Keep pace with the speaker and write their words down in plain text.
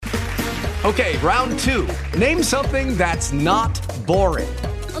Okay, round two. Name something that's not boring.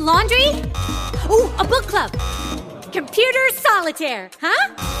 A laundry? Ooh, a book club. Computer solitaire,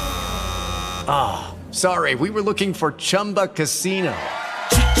 huh? Ah, oh, sorry, we were looking for Chumba Casino.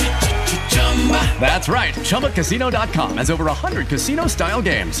 That's right, ChumbaCasino.com has over 100 casino-style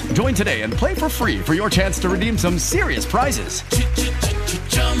games. Join today and play for free for your chance to redeem some serious prizes.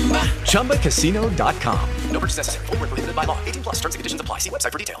 ChumbaCasino.com. No purchase necessary. Void where prohibited by law. 18+ terms and conditions apply. See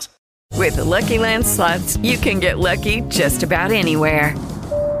website for details. With the Lucky Land Slots, you can get lucky just about anywhere.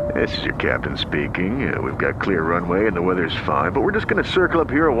 This is your captain speaking. We've got clear runway and the weather's fine, but we're just going to circle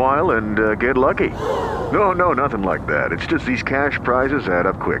up here a while and get lucky. No, nothing like that. It's just these cash prizes add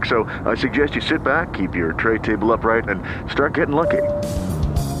up quick. So I suggest you sit back, keep your tray table upright, and start getting lucky.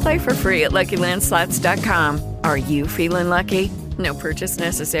 Play for free at LuckyLandSlots.com. Are you feeling lucky? No purchase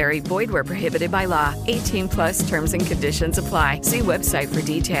necessary. Void where prohibited by law. 18+ terms and conditions apply. See website for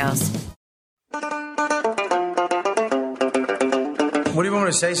details. What do you want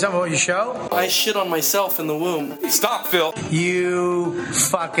me to say? Something about your show? I shit on myself in the womb. Stop, Phil. You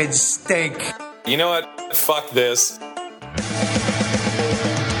fucking stink. You know what? Fuck this.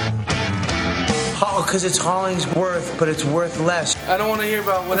 Oh, because it's Hollingsworth, but it's worth less. I don't want to hear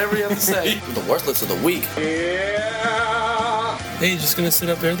about whatever you have to say. The worthless of the week. Yeah. Hey, you just gonna sit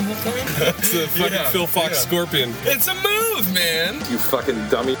up there the whole time? It's the fucking Phil Fox Scorpion. It's a move, man. You fucking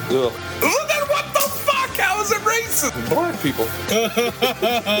dummy. Ugh. Then what the fuck? How is it racist? Black people.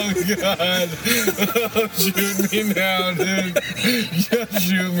 Oh, God. Oh, shoot me now, dude. Just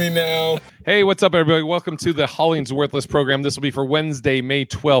shoot me now. Hey, what's up, everybody? Welcome to the Hollingsworthless program. This will be for Wednesday, May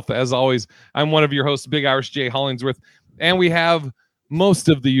 12th. As always, I'm one of your hosts, Big Irish J. Hollingsworth, and we have most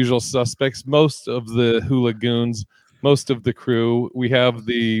of the usual suspects, most of the hula goons, most of the crew. We have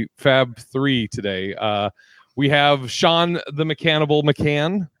the Fab 3 today. We have Sean the Mechanable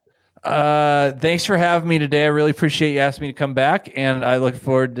McCann. Thanks for having me today. I really appreciate you asking me to come back, and I look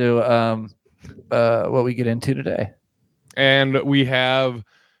forward to what we get into today. And we have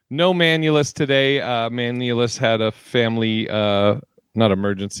no Manulus today. Manulus had a family, not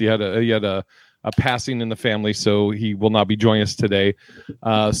emergency. He had a passing in the family, so he will not be joining us today.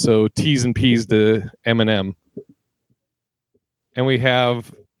 So T's and P's to Eminem. And we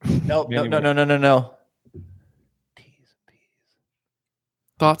have no.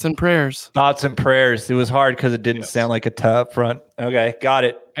 Thoughts and prayers. Thoughts and prayers. It was hard because it didn't sound like a top front. Okay, got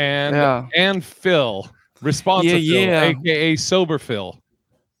it. And Phil, responsive Phil, aka Sober Phil.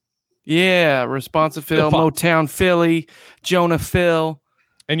 Yeah, responsive Phil, Motown Philly, Jonah Phil.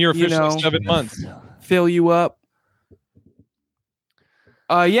 And you're officially 7 months. Fill you up.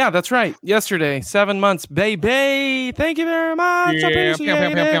 Yeah, that's right. Yesterday, 7 months, baby. Thank you very much. Yeah, yes,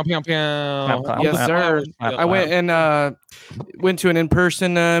 sir. I went to an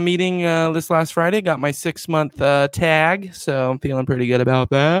in-person meeting this last Friday. Got my 6-month tag, so I'm feeling pretty good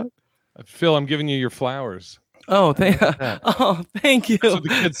about that. Phil, I'm giving you your flowers. Oh, thank you. That's what the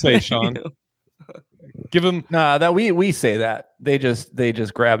kids say, Sean. Give them. Nah, that we say that. They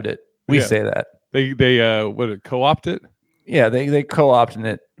just grabbed it. We say that. They co-opt it. Yeah, they co-opting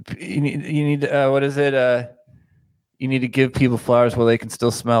it. You need what is it? You need to give people flowers while they can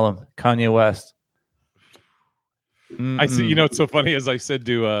still smell them. Kanye West. I see. You know, it's so funny. As I said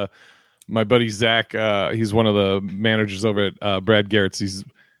to my buddy Zach, he's one of the managers over at Brad Garrett's.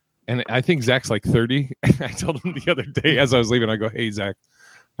 And I think Zach's like 30. I told him the other day as I was leaving, I go, "Hey, Zach,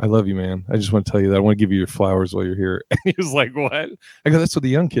 I love you, man. I just want to tell you that I want to give you your flowers while you're here." And he was like, "What?" I go, "That's what the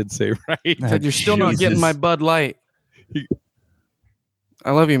young kids say, right?" Said, "You're still not getting my Bud Light."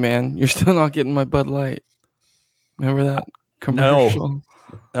 I love you, man. You're still not getting my Bud Light. Remember that commercial? No.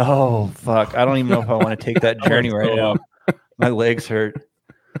 Oh, fuck. I don't even know if I want to take that journey right now. My legs hurt.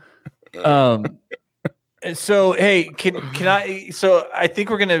 So, hey, can I? So, I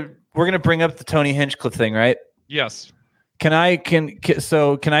think we're gonna bring up the Tony Hinchcliffe thing, right? Yes. Can I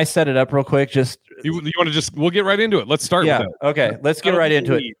set it up real quick? Just you want to just we'll get right into it. Let's start. Yeah. With that. Okay. Let's get right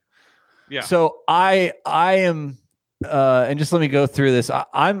into it. Yeah. So I am, and just let me go through this.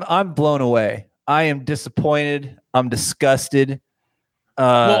 I'm blown away. I am disappointed. I'm disgusted.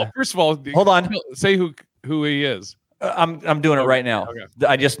 Well, first of all, hold on. Say who he is. I'm doing it right now. Okay.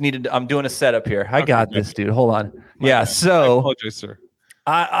 I'm doing a setup here. I got this, dude. Hold on. Yeah. So I apologize, sir.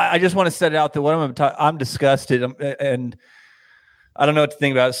 I just want to set it out that what I'm going to talk. I'm disgusted, and I don't know what to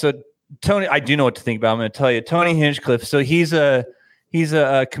think about it. So Tony, I do know what to think about. I'm going to tell you, Tony Hinchcliffe. So he's a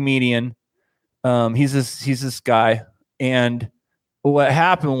comedian. He's this guy, and what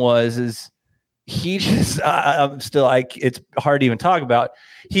happened was he just it's hard to even talk about.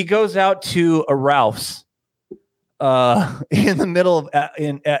 He goes out to a Ralph's in the middle of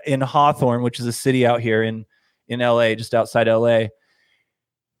in Hawthorne, which is a city out here in LA, just outside LA.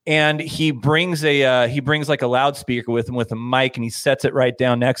 And he brings like a loudspeaker with him with a mic, and he sets it right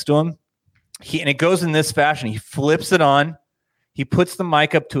down next to him. And it goes in this fashion. He flips it on, he puts the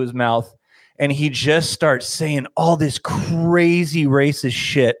mic up to his mouth, and he just starts saying all this crazy racist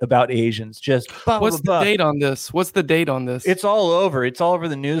shit about Asians. Just blah, What's blah, the blah. date on this? What's the date on this? It's all over. It's all over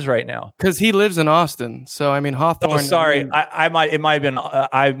the news right now. Because he lives in Austin. So I mean, Hawthorne. Oh, sorry, I might have been.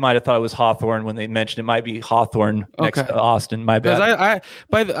 I might have thought it was Hawthorne when they mentioned it. Might be Hawthorne next to Austin. My bad.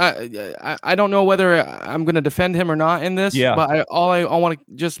 Because I don't know whether I'm going to defend him or not in this. Yeah. But I want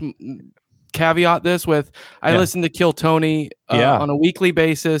to just caveat this with I listen to Kill Tony on a weekly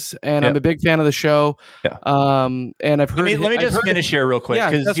basis, and I'm a big fan of the show. Yeah. And I've heard. Let me just finish here real quick,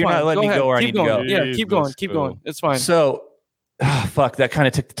 because you're not letting me go where I need to go. Yeah, keep going. It's fine. So, fuck, that kind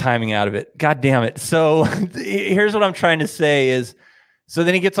of took the timing out of it. God damn it. So here's what I'm trying to say is, so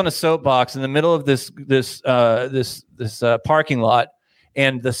then he gets on a soapbox in the middle of this parking lot.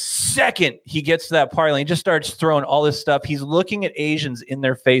 And the second he gets to that party, he just starts throwing all this stuff. He's looking at Asians in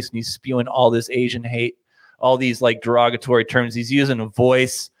their face, and he's spewing all this Asian hate, all these like derogatory terms. He's using a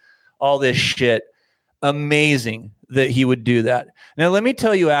voice, all this shit. Amazing that he would do that. Now, let me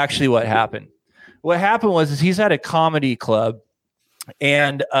tell you actually what happened. What happened was he's at a comedy club,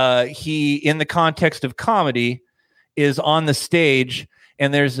 and he, in the context of comedy, is on the stage,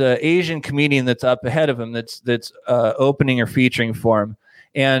 and there's an Asian comedian that's up ahead of him that's opening or featuring for him.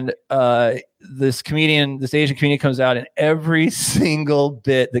 And this Asian comedian comes out, and every single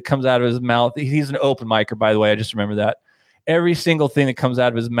bit that comes out of his mouth, he's an open micer, by the way, I just remember that. Every single thing that comes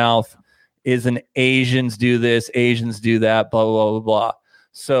out of his mouth is an Asians do this, Asians do that, blah, blah, blah, blah.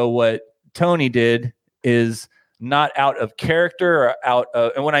 So what Tony did is not out of character or out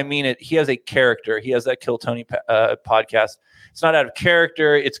of, and when I mean it, he has a character. He has that Kill Tony podcast. It's not out of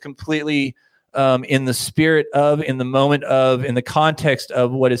character. It's completely in the spirit of, in the moment of, in the context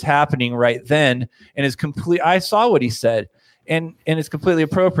of what is happening right then, and is complete. I saw what he said, and it's completely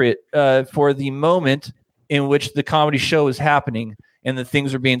appropriate for the moment in which the comedy show is happening and the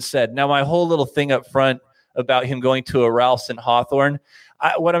things are being said. Now, my whole little thing up front about him going to a Ralph's in Hawthorne,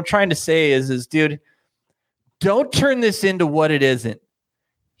 what I'm trying to say is, dude, don't turn this into what it isn't.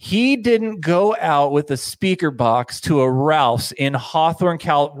 He didn't go out with a speaker box to a Ralph's in Hawthorne,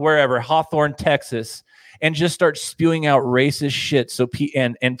 Hawthorne, Texas, and just start spewing out racist shit.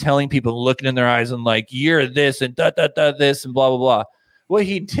 And telling people, looking in their eyes, and like, you're this and this and blah, blah, blah. What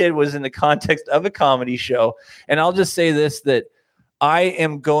he did was in the context of a comedy show. And I'll just say this, that I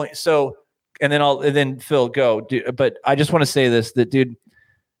am going. So, and then Phil, go. But I just want to say this, that, dude,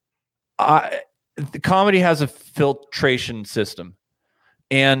 the comedy has a filtration system.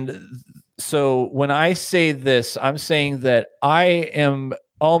 And so when I say this, I'm saying that I am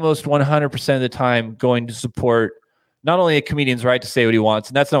almost 100% of the time going to support not only a comedian's right to say what he wants,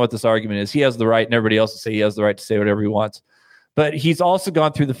 and that's not what this argument is. He has the right, and everybody else to say he has the right to say whatever he wants. But he's also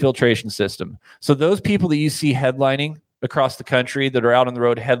gone through the filtration system. So those people that you see headlining across the country, that are out on the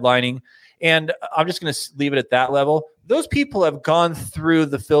road headlining, and I'm just going to leave it at that level. Those people have gone through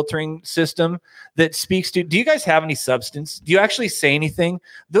the filtering system that speaks to, do you guys have any substance? Do you actually say anything?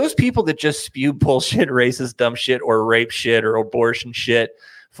 Those people that just spew bullshit, racist, dumb shit, or rape shit, or abortion shit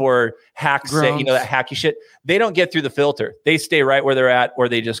for hack's sake, that hacky shit, they don't get through the filter. They stay right where they're at, or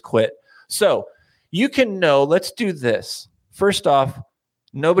they just quit. So you can know, let's do this. First off,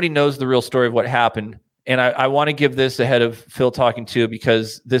 nobody knows the real story of what happened. And I want to give this ahead of Phil talking to,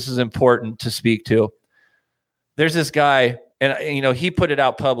 because this is important to speak to. There's this guy, and he put it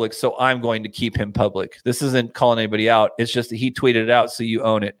out public, so I'm going to keep him public. This isn't calling anybody out. It's just that he tweeted it out, so you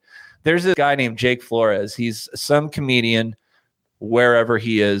own it. There's this guy named Jake Flores. He's some comedian wherever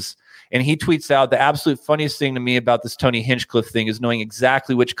he is, and he tweets out, the absolute funniest thing to me about this Tony Hinchcliffe thing is knowing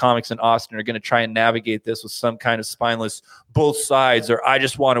exactly which comics in Austin are going to try and navigate this with some kind of spineless both sides, or I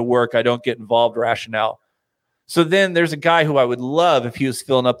just want to work, I don't get involved rationale. So then there's a guy who I would love if he was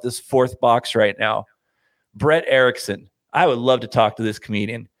filling up this fourth box right now, Brett Erickson. I would love to talk to this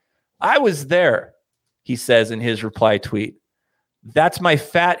comedian. I was there, he says in his reply tweet. That's my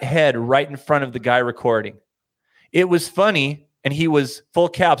fat head right in front of the guy recording. It was funny, and he was, full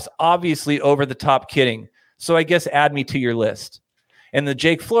caps, obviously over the top kidding. So I guess add me to your list. And the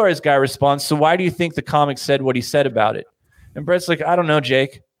Jake Flores guy responds, so why do you think the comic said what he said about it? And Brett's like, I don't know,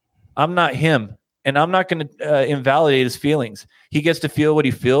 Jake. I'm not him. And I'm not going to invalidate his feelings. He gets to feel what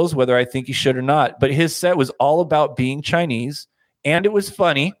he feels, whether I think he should or not. But his set was all about being Chinese, and it was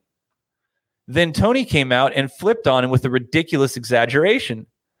funny. Then Tony came out and flipped on him with a ridiculous exaggeration.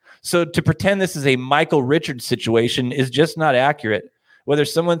 So to pretend this is a Michael Richards situation is just not accurate. Whether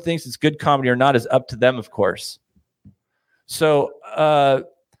someone thinks it's good comedy or not is up to them, of course. So,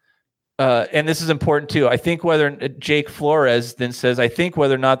 and this is important too. I think whether Jake Flores then says, I think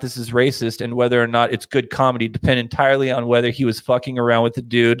whether or not this is racist and whether or not it's good comedy depend entirely on whether he was fucking around with the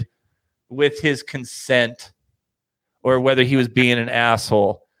dude with his consent or whether he was being an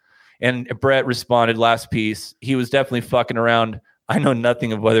asshole. And Brett responded last piece, he was definitely fucking around. I know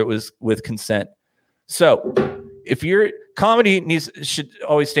nothing of whether it was with consent. So if your comedy should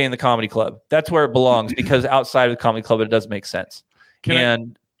always stay in the comedy club. That's where it belongs, because outside of the comedy club, it does make sense.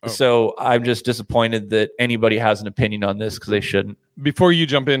 So I'm just disappointed that anybody has an opinion on this, because they shouldn't. Before you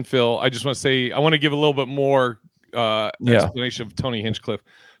jump in, Phil, I just want to say, I want to give a little bit more explanation of Tony Hinchcliffe.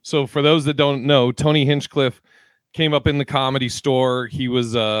 So for those that don't know, Tony Hinchcliffe came up in the Comedy Store. He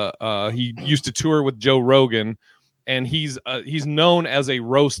was he used to tour with Joe Rogan, and he's known as a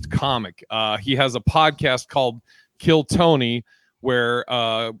roast comic. He has a podcast called Kill Tony, where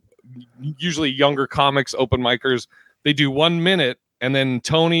usually younger comics, open micers, they do 1 minute, and then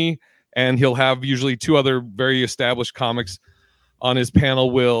Tony, and he'll have usually two other very established comics on his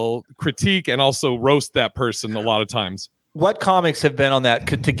panel, will critique and also roast that person a lot of times. What comics have been on that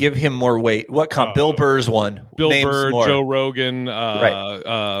to give him more weight? What Bill Burr's one. Bill Burr, Joe Rogan.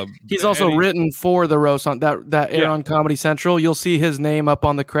 Right. He's also written for the roast on that air on Comedy Central. You'll see his name up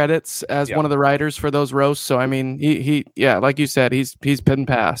on the credits as one of the writers for those roasts. So I mean, he like you said, he's been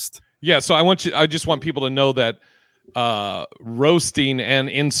passed. Yeah. So I just want people to know that roasting and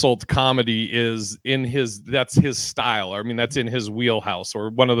insult comedy is that's his style. I mean, that's in his wheelhouse, or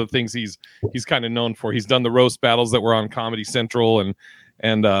one of the things he's kind of known for. He's done the roast battles that were on Comedy Central,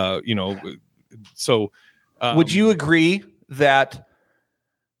 and so would you agree that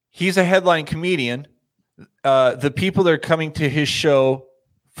he's a headline comedian? The people that are coming to his show,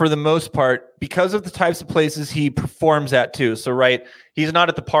 for the most part, because of the types of places he performs at too. So right, he's not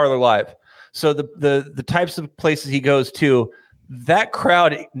at the Parlor Live. So the types of places he goes to, that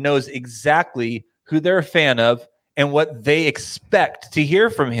crowd knows exactly who they're a fan of and what they expect to hear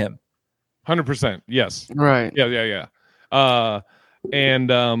from him. 100%. Yes. Right. Yeah. And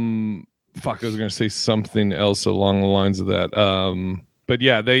fuck, I was going to say something else along the lines of that. But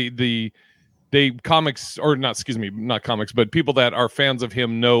yeah, they comics, or not, excuse me, not comics, but people that are fans of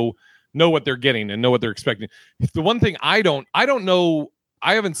him know what they're getting and know what they're expecting. The one thing I don't know,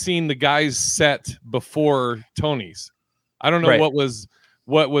 I haven't seen the guy's set before Tony's. I don't know what was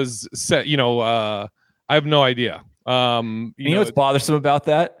set. I have no idea. You know what's bothersome about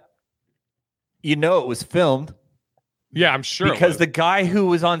that? It was filmed. Yeah, I'm sure. Because the guy who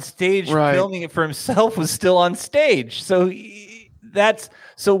was on stage filming it for himself was still on stage. So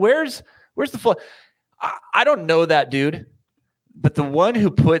where's the flow? I don't know that dude, but the one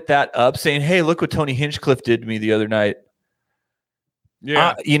who put that up saying, "Hey, look what Tony Hinchcliffe did to me the other night."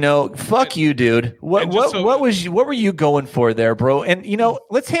 Yeah, fuck you, dude. What were you going for there, bro? And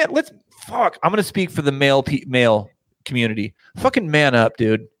let's fuck. I'm gonna speak for the male community. Fucking man up,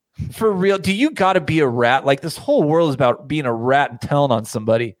 dude. For real. Do you got to be a rat? Like, this whole world is about being a rat and telling on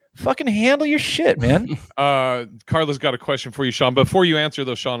somebody. Fucking handle your shit, man. Carla's got a question for you, Sean. Before you answer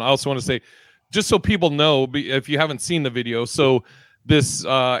though, Sean, I also want to say, just so people know, if you haven't seen the video, so this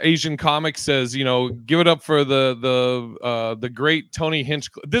Asian comic says, give it up for the great Tony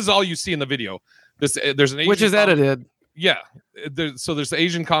Hinchcliffe. This is all you see in the video. There's an Asian which is edited. Yeah. So there's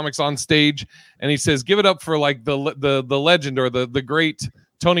Asian comics on stage, and he says, give it up for like the legend, or the great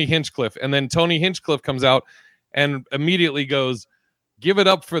Tony Hinchcliffe. And then Tony Hinchcliffe comes out and immediately goes, give it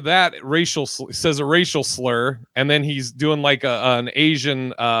up for that says a racial slur. And then he's doing like an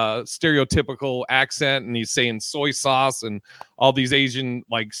Asian stereotypical accent, and he's saying soy sauce and all these Asian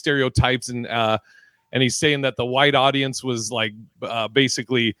like stereotypes. And he's saying that the white audience was like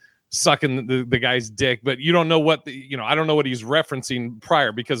basically sucking the guy's dick, but you don't know what I don't know what he's referencing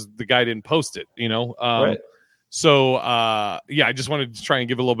prior, because the guy didn't post it, right. So, I just wanted to try and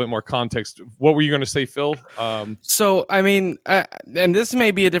give a little bit more context. What were you going to say, Phil? So, I mean, and this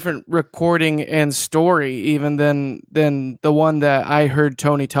may be a different recording and story even than the one that I heard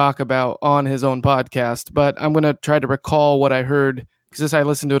Tony talk about on his own podcast. But I'm going to try to recall what I heard, because I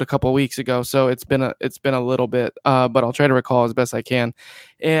listened to it a couple of weeks ago. So it's been a little bit, but I'll try to recall as best I can.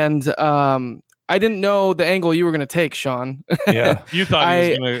 And I didn't know the angle you were going to take, Sean. Yeah, you thought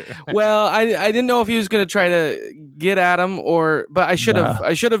he was going to. Well, I didn't know if he was going to try to get at him, but I should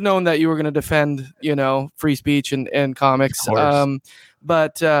have known that you were going to defend, free speech and comics.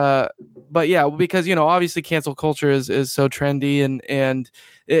 But yeah, because obviously cancel culture is so trendy, and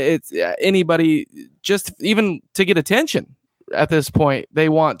it's anybody just even to get attention, at this point. They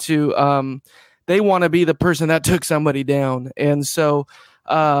want to be the person that took somebody down. And so,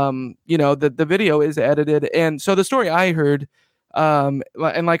 the video is edited. And so the story I heard, and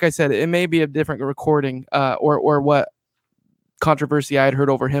like I said, it may be a different recording, or what controversy I had heard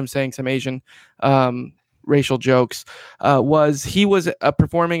over him saying some Asian, racial jokes, was he was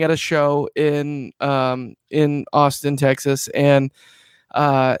performing at a show in Austin, Texas. And,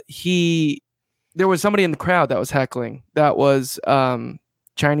 there was somebody in the crowd that was heckling that was,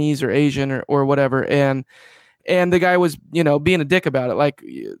 Chinese or Asian or whatever. And the guy was, being a dick about it. Like,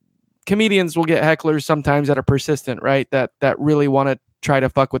 comedians will get hecklers sometimes that are persistent, right? That really want to try to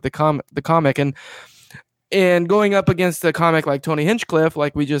fuck with the comic. And going up against a comic like Tony Hinchcliffe,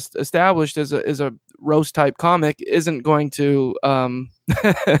 like we just established, is a roast type comic, isn't going to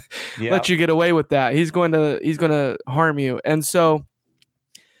let you get away with that. He's going to harm you. And so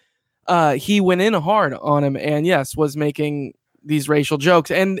he went in hard on him, and yes, was making these racial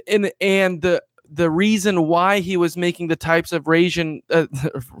jokes. And the reason why he was making the types of racial.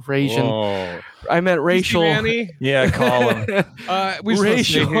 I meant racial. Yeah, call him. We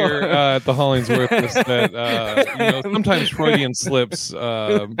racial here at the Hollingsworth that sometimes Freudian slips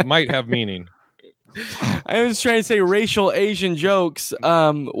might have meaning. I was trying to say racial Asian jokes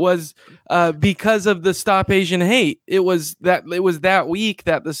was because of the Stop Asian Hate. It was that week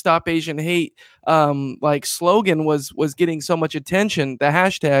that the Stop Asian Hate slogan was getting so much attention, the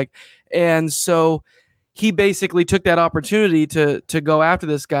hashtag. And so he basically took that opportunity to go after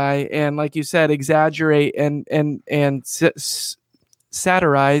this guy and, like you said, exaggerate and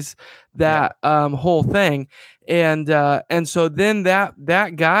satirize that whole thing. And so then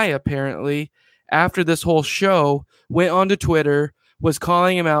that guy apparently, after this whole show, went onto Twitter, was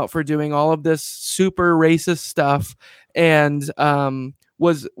calling him out for doing all of this super racist stuff, and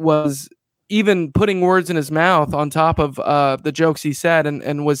was even putting words in his mouth on top of the jokes he said,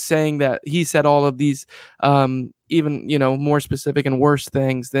 and was saying that he said all of these even more specific and worse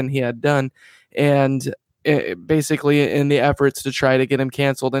things than he had done, and basically in the efforts to try to get him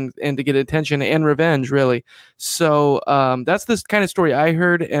canceled and to get attention and revenge, really. So that's this kind of story I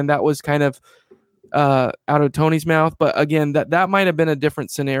heard, and that was kind of out of Tony's mouth. But again, that might have been a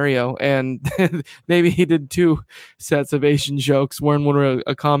different scenario, and maybe he did 2 sets of Asian jokes when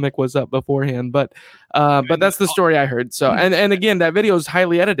a comic was up beforehand. But that's the story I heard. So and again, that video is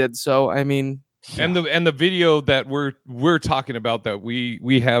highly edited. So I mean, and the video that we're talking about that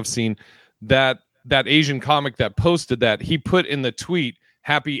we have seen, that Asian comic that posted that, he put in the tweet,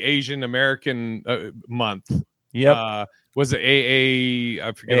 "Happy Asian American Month." Yep. Was it AA?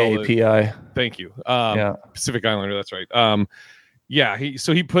 I forget AAPI. Thank you. Yeah. Pacific Islander. That's right.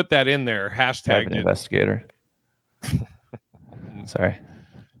 He put that in there. Hashtag investigator. Sorry.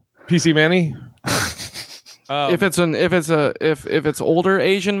 PC Manny. If it's older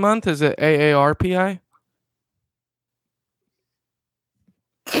Asian month, is it AARPI?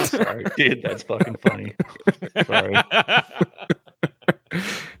 Sorry, dude, that's fucking funny. Sorry.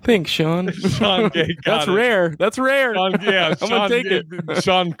 Thanks, Sean. Sean That's rare. That's rare. Sean, yeah, I'm gonna take it.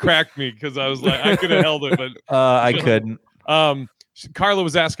 Sean cracked me because I was like, I could have held it, but I couldn't. Carla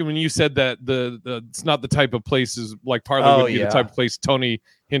was asking when you said that the it's not the type of places like Parlor would be the type of place Tony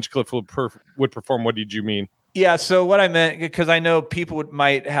Hinchcliffe would perform. What did you mean? Yeah, so what I meant, because I know people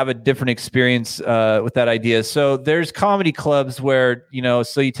might have a different experience with that idea. So there's comedy clubs where,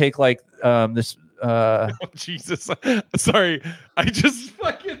 so you take like this. Oh, Jesus, sorry. I just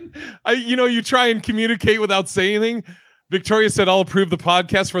you try and communicate without saying anything. Victoria said, "I'll approve the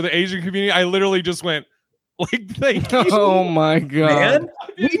podcast for the Asian community." I literally just went like, "Thank you." Oh my God, man!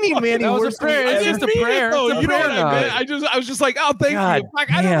 What do you mean, man? That was a prayer. It's just a prayer. You know what I meant? I was just like, "Oh, thank you."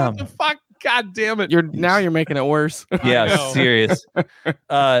 Like, I don't know what the fuck. God damn it! You're making it worse. Yeah, serious.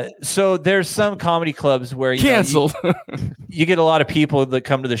 So there's some comedy clubs where canceled. You get a lot of people that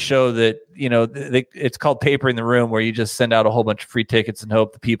come to the show that it's called paper in the room, where you just send out a whole bunch of free tickets and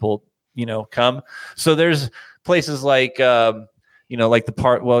hope the people come. So there's places like like the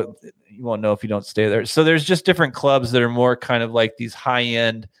part. Well, you won't know if you don't stay there. So there's just different clubs that are more kind of like these high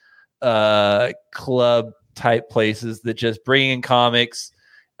end club type places that just bring in comics.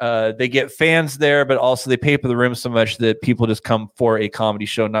 They get fans there, but also they paper the room so much that people just come for a comedy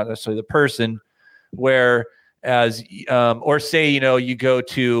show, not necessarily the person. Whereas, or say, you go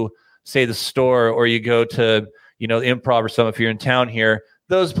to, say, the store, or you go to, the Improv or something, if you're in town here,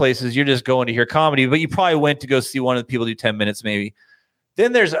 those places, you're just going to hear comedy, but you probably went to go see one of the people do 10 minutes maybe.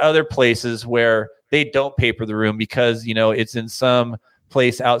 Then there's other places where they don't paper the room because, it's in some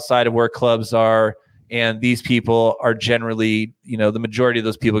place outside of where clubs are. And these people are generally, the majority of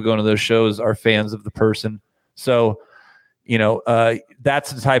those people going to those shows are fans of the person. So,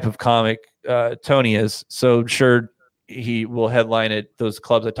 that's the type of comic Tony is. So sure, he will headline at those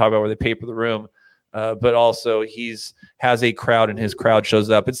clubs I talk about where they pay for the room. But also has a crowd and his crowd shows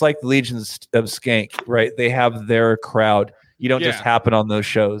up. It's like the Legions of Skank, right? They have their crowd. You don't just happen on those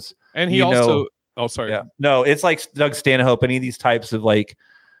shows. And he also, oh, sorry. Yeah. No, it's like Doug Stanhope, any of these types of like,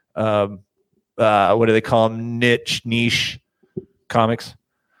 what do they call them? Niche comics.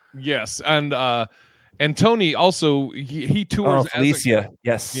 Yes. And Tony also, he tours. Felicia.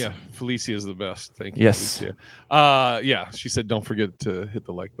 Yes. Yeah. Felicia is the best. Thank you. Yes. Felicia. Yeah. She said, don't forget to hit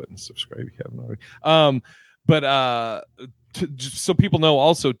the like button, subscribe if you haven't already. So people know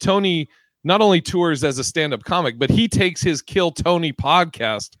also, Tony not only tours as a stand-up comic, but he takes his Kill Tony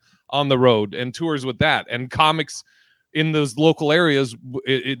podcast on the road and tours with that. And comics in those local areas,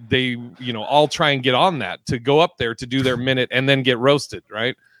 they all try and get on that to go up there to do their minute and then get roasted,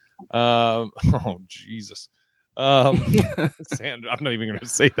 right? Oh Jesus. Sandra, I'm not even going to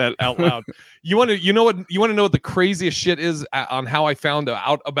say that out loud. You want to know what the craziest shit is on how I found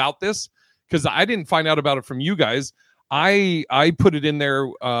out about this? Because I didn't find out about it from you guys. I put it in there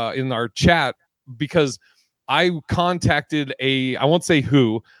in our chat because I contacted I won't say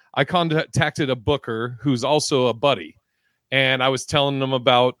who. I contacted a booker who's also a buddy, and I was telling them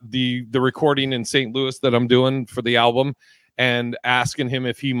about the recording in St. Louis that I'm doing for the album, and asking him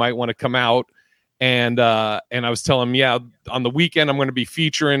if he might want to come out. And I was telling him, on the weekend I'm going to be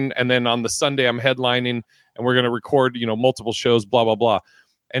featuring, and then on the Sunday I'm headlining, and we're going to record, multiple shows, blah blah blah.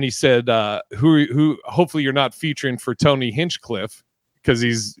 And he said, "Who? Hopefully you're not featuring for Tony Hinchcliffe, because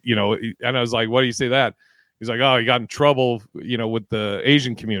he's, And I was like, "Why do you say that?" He's like, "Oh, he got in trouble, with the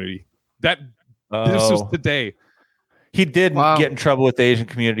Asian community." This was today. He did get in trouble with the Asian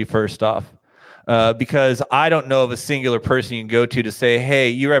community first off. Because I don't know of a singular person you can go to say, "Hey,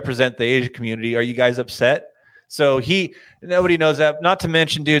 you represent the Asian community. Are you guys upset?" So nobody knows that. Not to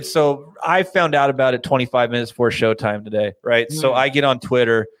mention, dude. So I found out about it 25 minutes before showtime today, right? So I get on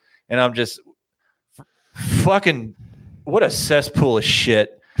Twitter and I'm just fucking what a cesspool of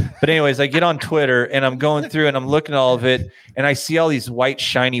shit. But anyways, I get on Twitter and I'm going through and I'm looking at all of it and I see all these white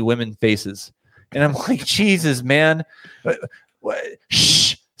shiny women faces and I'm like, Jesus, man,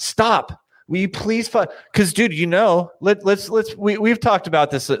 shh, stop. Will you please? Because, dude, we've talked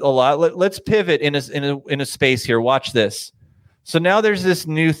about this a lot. Let's pivot in a space here. Watch this. So now there's this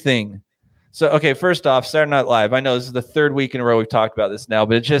new thing. So, okay, first off, Saturday Night Live. I know this is the third week in a row we've talked about this now,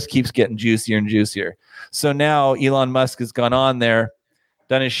 but it just keeps getting juicier and juicier. So now Elon Musk has gone on there,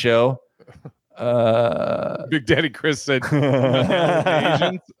 done his show. Big Daddy Chris said,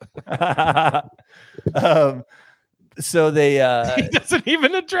 Asians. So they he doesn't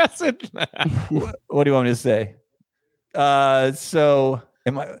even address it. What do you want me to say? So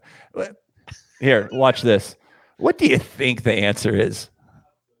am I here? Watch this. What do you think the answer is?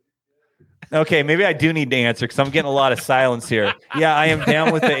 Okay, maybe I do need to answer because I'm getting a lot of silence here. Yeah, I am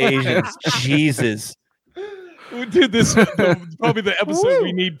down with the Asians. Jesus. Dude, this is probably the episode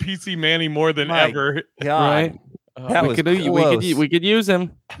we need PC Manny more than ever. God. Right? That was close. We could use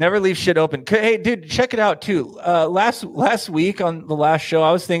him. Never leave shit open. Hey, dude, check it out too. Last week on the last show,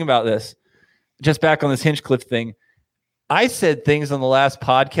 I was thinking about this. Just back on this Hinchcliffe thing, I said things on the last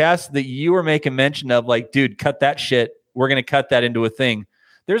podcast that you were making mention of, like, dude, cut that shit. We're gonna cut that into a thing.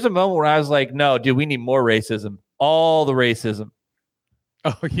 There's a moment where I was like, no, dude, we need more racism. All the racism.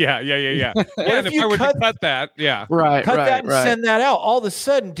 Oh yeah. And if I were to cut that, cut that and send that out. All of a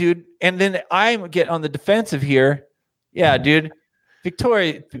sudden, dude, and then I get on the defensive here. Yeah, dude,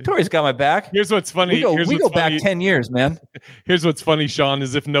 Victoria's got my back. Here's what's funny. We go back 10 years, man. Here's what's funny, Sean,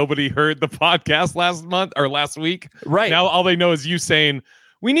 is if nobody heard the podcast last week, right now all they know is you saying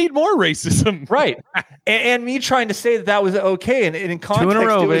we need more racism, right? and me trying to say that was okay, and in context, 2 in a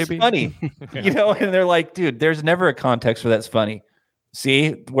row, it was funny, And they're like, dude, there's never a context where that's funny. See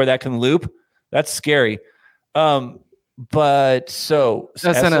where that can loop? That's scary. But so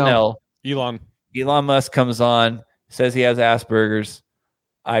SNL, Elon Musk comes on, says he has Asperger's.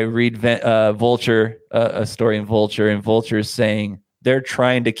 I read Vulture, a story in Vulture, and Vulture is saying they're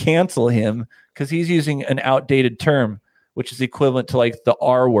trying to cancel him because he's using an outdated term, which is equivalent to like the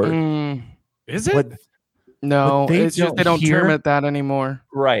R word. Is it? No, it's just they don't term it that anymore.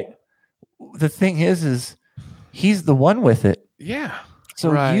 Right. The thing is he's the one with it. Yeah.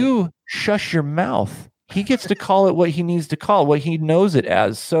 So you shush your mouth. He gets to call it what he needs to call, what he knows it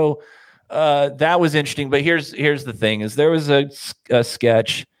as. So that was interesting. But here's the thing: is there was a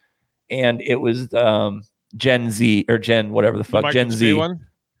sketch, and it was Gen Z or Gen whatever the fuck Gen Z one,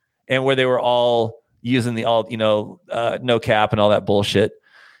 and where they were all using the no cap and all that bullshit.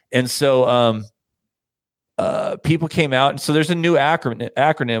 And so people came out, and so there's a new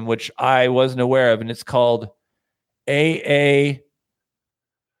acronym which I wasn't aware of, and it's called AA.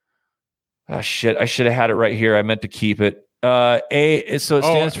 Oh shit! I should have had it right here. I meant to keep it. So it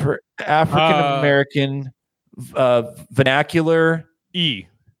stands for African American Vernacular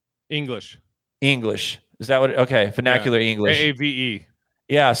English. Is that what? Okay, Vernacular English. AAVE.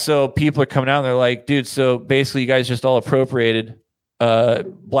 Yeah. So people are coming out and they're like, dude. So basically, you guys just all appropriated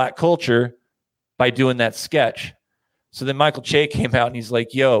Black culture by doing that sketch. So then Michael Che came out and he's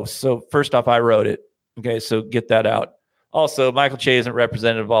like, yo, so first off, I wrote it. Okay, so get that out. Also, Michael Che isn't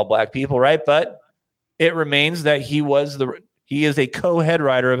representative of all Black people, right? But it remains that he is a co-head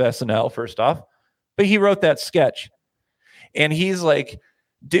writer of SNL, first off, but he wrote that sketch. And he's like,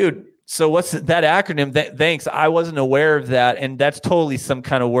 dude, so what's that acronym? Thanks. I wasn't aware of that. And that's totally some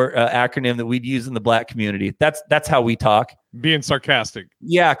kind of acronym that we'd use in the Black community. That's how we talk. Being sarcastic.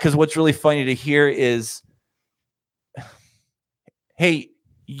 Yeah, because what's really funny to hear is, hey,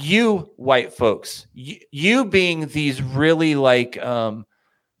 you white folks, you being these really like,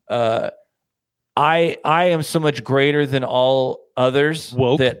 I am so much greater than all others.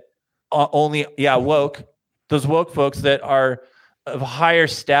 Woke. That woke. Those woke folks that are of higher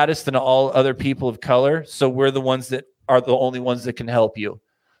status than all other people of color. So we're the ones that are the only ones that can help you.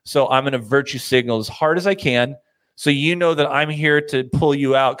 So I'm going to virtue signal as hard as I can. So you know that I'm here to pull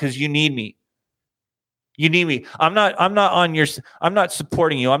you out because you need me. You need me. I'm not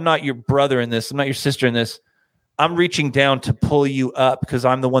supporting you. I'm not your brother in this. I'm not your sister in this. I'm reaching down to pull you up because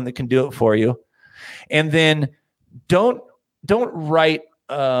I'm the one that can do it for you. And then don't write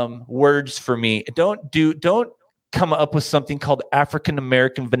words for me. Don't come up with something called African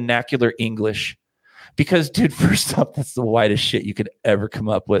American Vernacular English. Because, dude, first off, that's the whitest shit you could ever come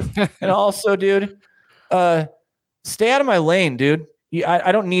up with. And also, dude, stay out of my lane, dude.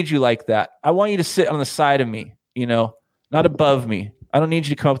 I don't need you like that. I want you to sit on the side of me, not above me. I don't need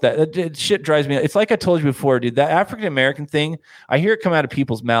you to come up with that. That shit drives me. It's like I told you before, dude, that African American thing, I hear it come out of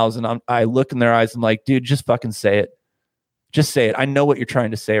people's mouths and I look in their eyes. I'm like, dude, just fucking say it. Just say it. I know what you're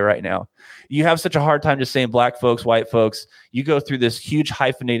trying to say right now. You have such a hard time just saying Black folks, white folks. You go through this huge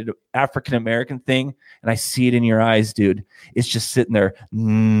hyphenated African American thing, and I see it in your eyes, dude. It's just sitting there.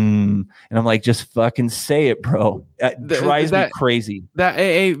 And I'm like, just fucking say it, bro. It drives me crazy. That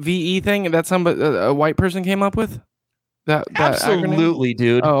AAVE thing, that's somebody a white person came up with? That Absolutely, acronym?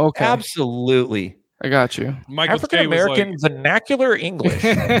 Dude. Oh, okay. Absolutely. I got you. African American Vernacular English.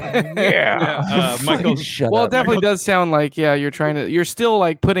 Yeah. Michael. Well, it definitely does sound like, you're still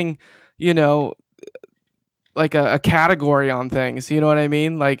like putting, like a category on things. You know what I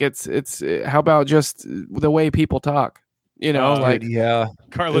mean? Like it's how about just the way people talk?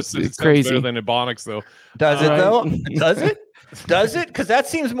 Carlos, it's crazy. better than Ebonics though. Does it though? Does it? Does it? Because that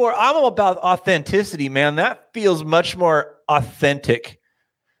seems more. I'm about authenticity, man. That feels much more authentic.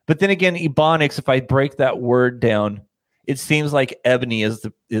 But then again, Ebonics, if I break that word down, it seems like ebony is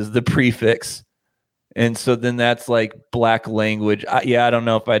the prefix. And so then that's like Black language. I don't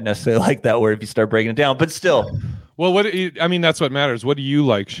know if I'd necessarily like that word if you start breaking it down, but still. Well, that's what matters. What do you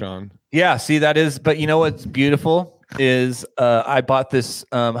like, Sean? Yeah, see, that is, but you know what's beautiful is I bought this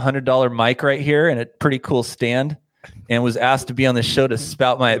 $100 mic right here and a pretty cool stand and was asked to be on the show to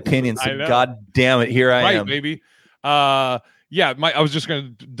spout my opinion. So God damn it, here I am. Right, baby. I was just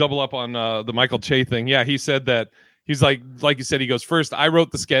going to double up on the Michael Che thing. Yeah, he said that he's like you said, he goes, first, I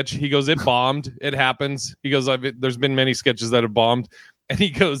wrote the sketch. He goes, it bombed. It happens. He goes, there's been many sketches that have bombed. And he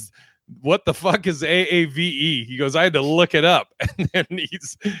goes, what the fuck is AAVE? He goes, I had to look it up. And then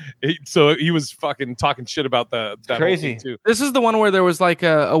so he was fucking talking shit about that crazy too. This is the one where there was like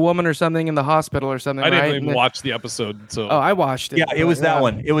a woman or something in the hospital or something. I didn't even watch the episode. So I watched it. Yeah, it was that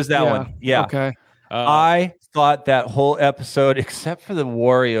one. It was that one. Yeah. Okay. I thought that whole episode, except for the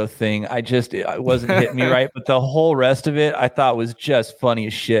Wario thing, it wasn't hitting me right. But the whole rest of it, I thought was just funny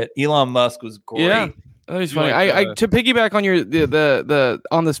as shit. Elon Musk was great. Yeah. That was funny. I to piggyback on your the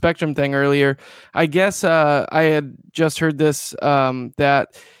on the Spectrum thing earlier, I guess I had just heard this that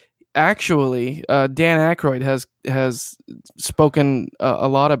actually Dan Aykroyd has spoken a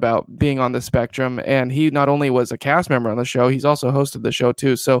lot about being on the Spectrum, and he not only was a cast member on the show, he's also hosted the show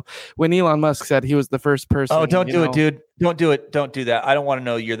too. So when Elon Musk said he was the first person, don't do it, dude. Don't do it. Don't do that. I don't want to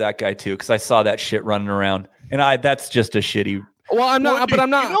know you're that guy too, because I saw that shit running around, and that's just a shitty. Well, I'm not, but I'm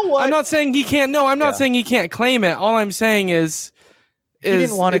not. You know what? I'm not saying he can't. No, I'm not saying he can't claim it. All I'm saying is he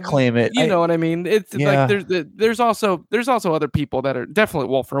didn't want to claim it. You know what I mean? It's like there's also other people that are definitely.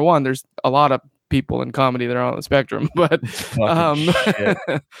 Well, for one, there's a lot of people in comedy that are on the spectrum, but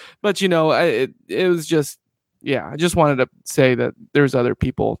but it was just I just wanted to say that there's other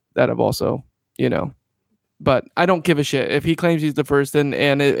people that have also but I don't give a shit if he claims he's the first,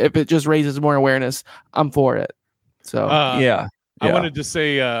 and if it just raises more awareness, I'm for it. So yeah. I wanted to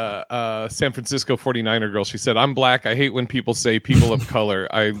say San Francisco 49er girl. She said, I'm black. I hate when people say people of color.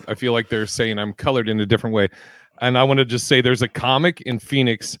 I feel like they're saying I'm colored in a different way. And I want to just say there's a comic in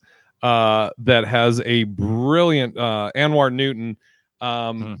Phoenix that has a brilliant Anwar Newton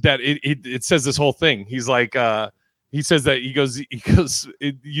that it says this whole thing. He's like, he says that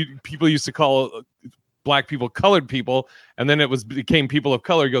people used to call black people colored people, and then became people of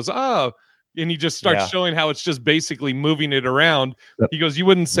color. He goes, oh. And he just starts showing how it's just basically moving it around. Yep. He goes, you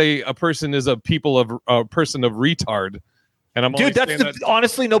wouldn't say a person is a person of retard. And I'm that's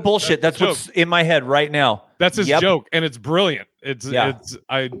honestly no bullshit. That's what's in my head right now. That's his joke, and it's brilliant.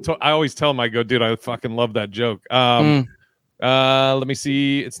 I always tell him, I go, dude, I fucking love that joke. Let me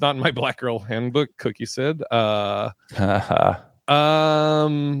see. It's not in my Black Girl Handbook. Cookie said. Cookie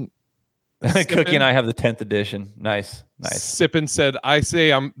and I have the 10th edition. Nice. Sippin said, I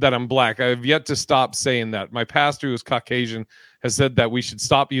say that I'm black. I have yet to stop saying that. My pastor, who's Caucasian, has said that we should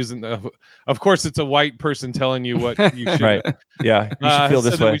stop using of course, it's a white person telling you what you should. Right. Yeah. You should feel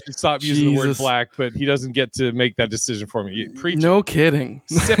this way. We should stop using the word black, but he doesn't get to make that decision for me. No kidding.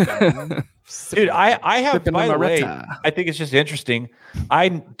 Sippin'. Dude, I have, by the way, I think it's just interesting.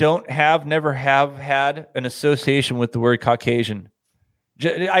 I never have had an association with the word Caucasian.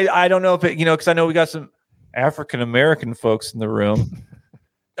 I don't know if it, because I know we got some African American folks in the room.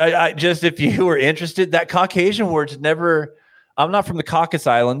 I just, if you were interested, that Caucasian word's never. I'm not from the Caucasus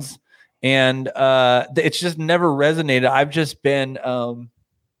Islands, and it's just never resonated. I've just been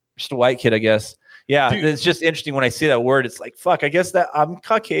just a white kid, I guess. Yeah, dude, it's just interesting when I see that word. It's like, fuck. I guess that I'm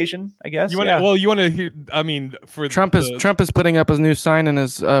Caucasian. I guess. You want to hear? I mean, for Trump is putting up his new sign in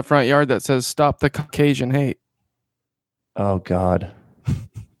his front yard that says "Stop the Caucasian Hate." Oh God.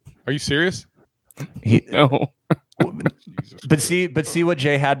 Are you serious? No. But see what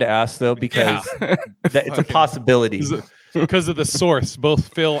Jay had to ask though, because it's a possibility. Because of the source,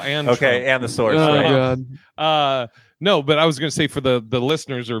 both Phil and Trump. And the source. Oh right. God. No, but I was going to say for the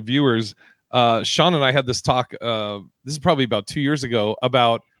listeners or viewers, Sean and I had this talk. This is probably about 2 years ago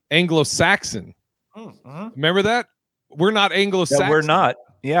about Anglo-Saxon. Remember that? We're not Anglo-Saxon. We're not.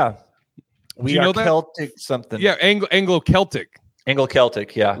 Yeah. We are Celtic something. Yeah, Anglo-Celtic.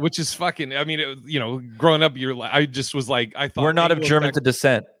 Anglo-Celtic, yeah. Which is fucking, I mean, growing up, I just was like, I thought. We're not of German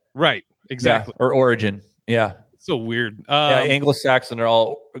descent. Right, exactly. Yeah, or origin, yeah. So weird. Anglo-Saxon are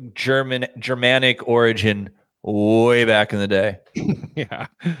all Germanic origin way back in the day. Yeah.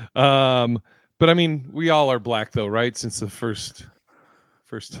 But I mean, we all are black though, right? Since the first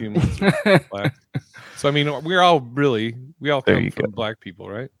humans were black. So I mean, we all come from black people,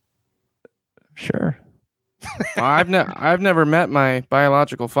 right? Sure. I've never met my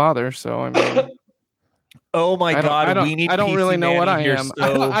biological father, so I mean. Oh my God! I don't really know what I am.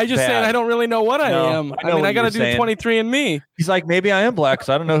 I just said I don't really know what I am. I mean, I got to do 23andMe. He's like, maybe I am black because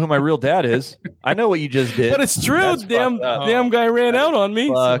I don't know who my real dad is. I know what you just did, but it's true. Damn guy ran out on me.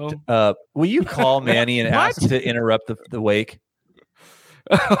 Fucked up. Will you call Manny and ask to interrupt the wake?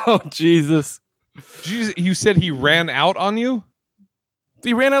 Oh Jesus! You said he ran out on you?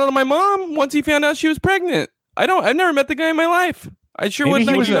 He ran out on my mom once he found out she was pregnant. I've never met the guy in my life. I sure wouldn't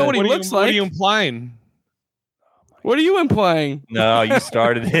even know what he looks like. What are you implying? What are you implying? No, you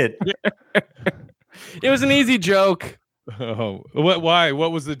started it. It was an easy joke. Oh, what? Why?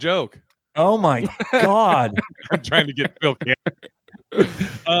 What was the joke? Oh my God! I'm trying to get Phil.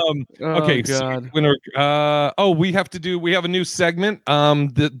 Okay. God. We have a new segment.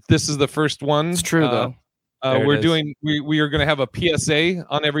 This is the first one. It's true though. We are going to have a PSA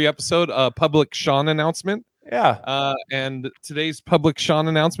on every episode, a public Sean announcement. Yeah. And today's public Sean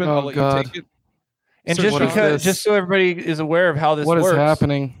announcement, I'll let you take it. And just so everybody is aware of how this works. What is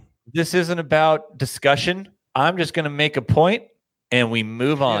happening? This isn't about discussion. I'm just going to make a point and we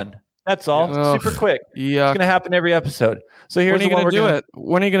move on. That's all. Yeah. Super quick. Yeah. It's going to happen every episode. So here's when are you going to do it?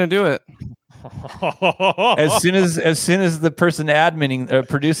 When are you going to do it? As soon as the person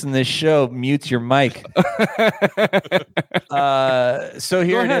producing this show mutes your mic. So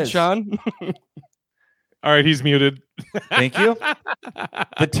here Go ahead, it is, Sean. All right, he's muted. Thank you.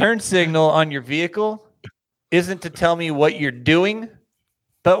 The turn signal on your vehicle isn't to tell me what you're doing,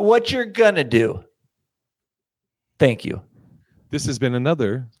 but what you're gonna do. Thank you. This has been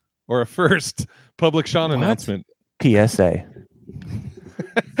a first public Sean announcement. PSA.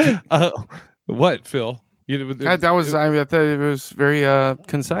 What, Phil? I thought it was very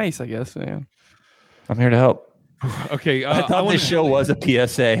concise, I guess. Yeah. I'm here to help. Okay. I thought this show was a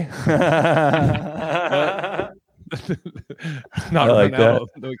PSA. Not I like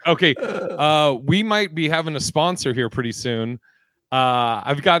Ronaldo. Okay. We might be having a sponsor here pretty soon.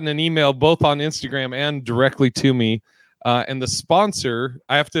 I've gotten an email both on Instagram and directly to me. And the sponsor,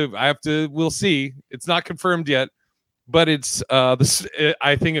 we'll see. It's not confirmed yet, but it's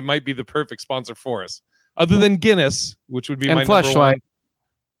I think it might be the perfect sponsor for us. Other than Guinness, which would be and my number one. Fleshlight.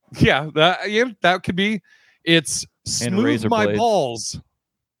 Yeah, that could be. It's Smooth razor My blades. Balls.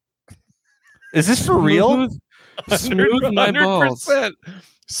 Is this for real? Smooth my balls. 100%.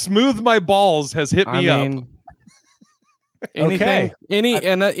 Smooth My Balls has hit me up. Anything,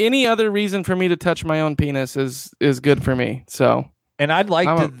 any other reason for me to touch my own penis is good for me. So, And I'd like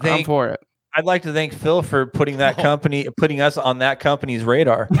I'm for it. I'd like to thank Phil for putting us on that company's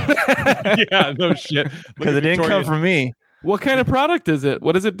radar, Yeah, no shit. because it didn't come from me. What kind of product is it?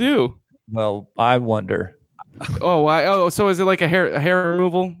 What does it do? Well, I wonder. So is it like a hair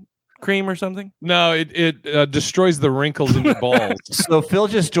removal cream or something? No, it destroys the wrinkles in your balls. So Phil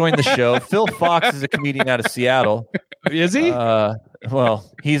just joined the show. Phil Fox is a comedian out of Seattle. Is he?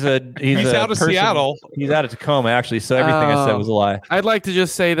 Well, he's He's out of Seattle. He's out of Tacoma, actually. So everything I said was a lie. I'd like to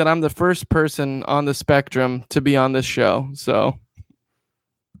just say that I'm the first person on the spectrum to be on this show. So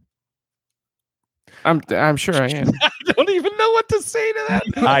I'm sure I am. I don't even know what to say to that.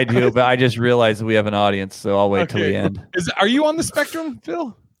 I do, but I just realized we have an audience, so I'll wait till the end. Are you on the spectrum,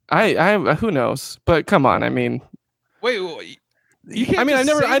 Phil? I who knows? But come on, I mean, Wait, you can't. I mean,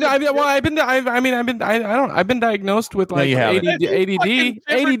 just say that. I've been diagnosed with like you haven't. ADD. Fucking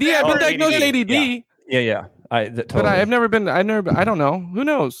I've been diagnosed with ADD. Yeah. But Totally. I don't know. Who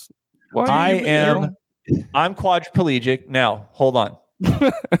knows? Why I'm quadriplegic. Now, hold on.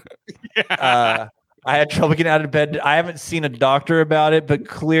 I had trouble getting out of bed. I haven't seen a doctor about it, but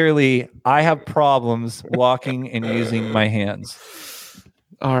clearly I have problems walking and using my hands.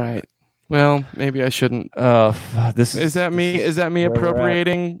 All right. Well, maybe I shouldn't. Is that me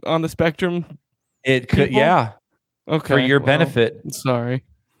appropriating on the spectrum? It could, people? yeah. Okay. For your benefit. Sorry.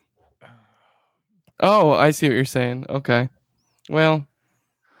 Oh, I see what you're saying. Okay. Well,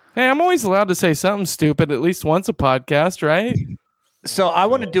 hey, I'm always allowed to say something stupid at least once a podcast, right? So I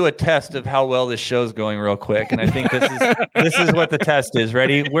want to do a test of how well this show's going real quick, and I think this is what the test is.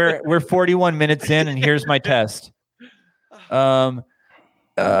 Ready? We're 41 minutes in, and here's my test.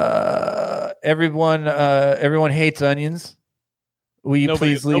 Everyone hates onions. Will you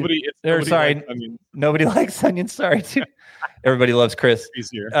please leave? Nobody likes onions. Sorry. Everybody loves Chris. He's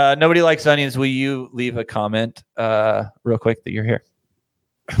here. Nobody likes onions. Will you leave a comment real quick that you're here?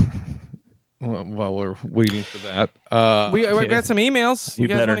 While we're waiting for that, we got some emails. You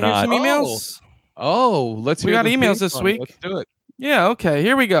guys better wanna hear not. some emails? Let's. We got emails this week. Let's do it. Yeah. Okay.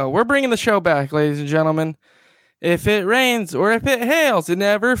 Here we go. We're bringing the show back, ladies and gentlemen. If it rains or if it hails, it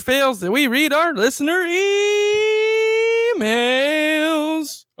never fails that we read our listener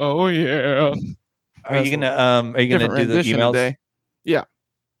emails. Oh yeah. Are you gonna do the emails? Today. Yeah.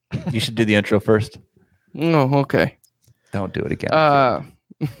 You should do the intro first. Oh, okay. Don't do it again.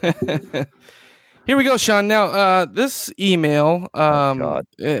 Here we go, Sean. Now, this email,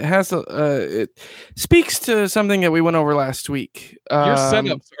 it has it speaks to something that we went over last week. Your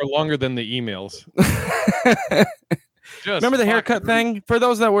setups are longer than the emails. Remember the haircut thing? For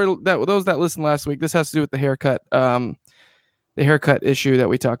those that listened last week, this has to do with the haircut. The haircut issue that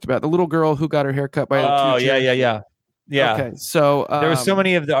we talked about. The little girl who got her haircut by. Yeah. Okay, so there were so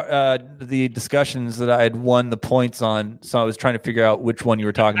many of the discussions that I had won the points on, so I was trying to figure out which one you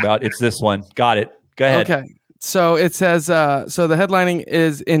were talking about. It's this one. Got it. Go ahead. Okay, so it says so the headlining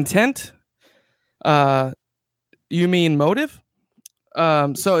is intent. You mean motive?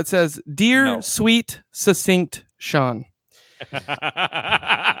 So it says, "Dear sweet, succinct Sean."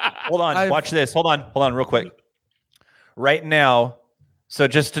 Hold on. Watch this. Hold on, real quick. Right now. So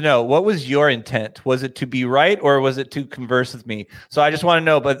just to know, what was your intent? Was it to be right or was it to converse with me? So I just want to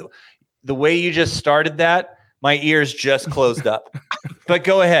know, but the way you just started that, my ears just closed up. But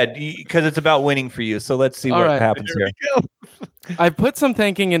go ahead, because it's about winning for you. So let's see what happens here. I put some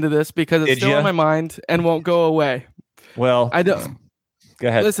thinking into this because it's still in my mind and won't go away. Well, I don't. Go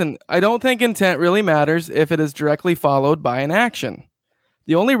ahead. Listen, I don't think intent really matters if it is directly followed by an action.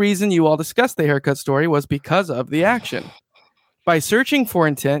 The only reason you all discussed the haircut story was because of the action. By searching for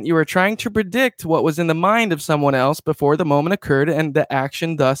intent, you are trying to predict what was in the mind of someone else before the moment occurred and the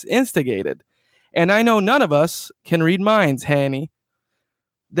action thus instigated. And I know none of us can read minds, Hanny.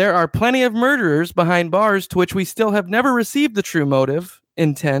 There are plenty of murderers behind bars to which we still have never received the true motive,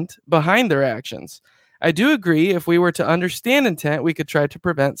 intent, behind their actions. I do agree if we were to understand intent, we could try to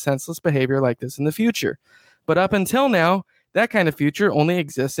prevent senseless behavior like this in the future. But up until now, that kind of future only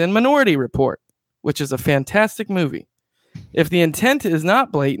exists in Minority Report. which is a fantastic movie. If the intent is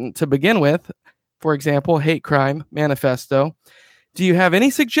not blatant to begin with, for example, hate crime, manifesto, do you have any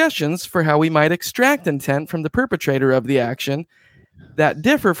suggestions for how we might extract intent from the perpetrator of the action that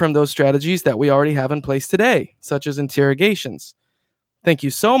differ from those strategies that we already have in place today, such as interrogations? Thank you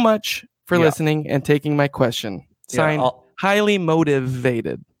so much for listening and taking my question. Signed, highly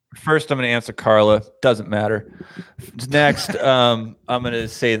motivated. First, I'm going to answer Carla. Doesn't matter. Next, I'm going to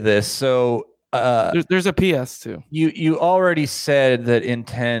say this. So there's a PS too. You already said that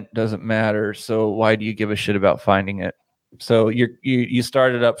intent doesn't matter. So why do you give a shit about finding it? So you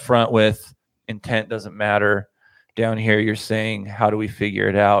started up front with intent doesn't matter. Down here, you're saying, how do we figure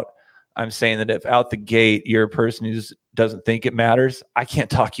it out? I'm saying that if out the gate, you're a person who doesn't think it matters, I can't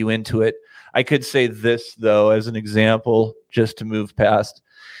talk you into it. I could say this, though, as an example, just to move past,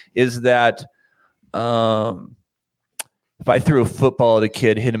 is that if I threw a football at a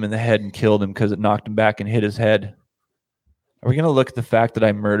kid, hit him in the head and killed him because it knocked him back and hit his head, are we going to look at the fact that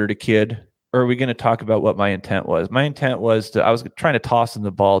I murdered a kid? Or are we going to talk about what my intent was? My intent was I was trying to toss him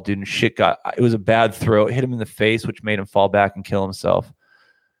the ball, dude, and it was a bad throw. It hit him in the face, which made him fall back and kill himself.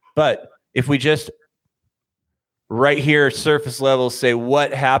 But if we just right here, surface level, say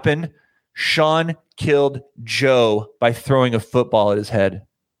what happened, Sean killed Joe by throwing a football at his head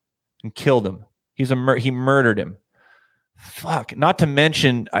and killed him. He murdered him. Fuck. Not to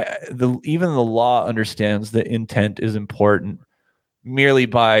mention, even the law understands that intent is important. Merely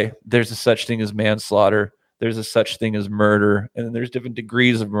by there's a such thing as manslaughter, there's a such thing as murder, and then there's different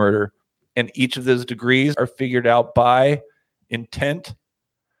degrees of murder, and each of those degrees are figured out by intent.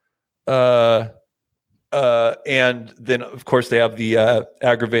 And then of course they have the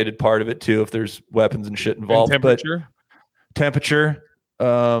aggravated part of it too, if there's weapons and shit involved. And temperature,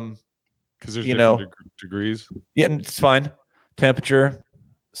 because there's different degrees. Yeah, it's fine. Temperature.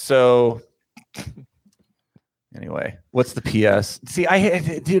 So. Anyway, what's the PS? See,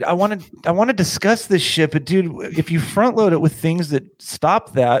 I want to discuss this shit, but dude, if you front load it with things that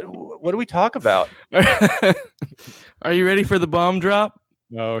stop that, what do we talk about? Are you ready for the bomb drop?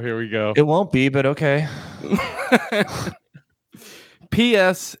 Oh, here we go. It won't be, but okay.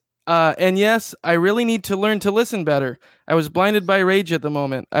 PS, and yes, I really need to learn to listen better. I was blinded by rage at the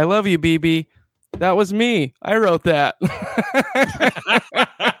moment. I love you, BB. That was me. I wrote that.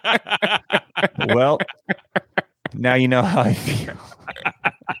 Well, now you know how I feel.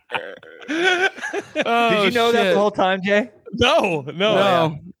 Did you know that the whole time, Jay? No.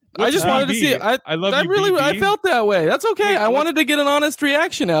 I just wanted to see. I love you, BB. I felt that way. That's okay. I wanted to get an honest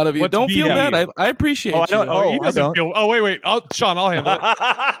reaction out of you. Don't feel bad. I appreciate you. He doesn't feel. Oh, wait. Sean, I'll handle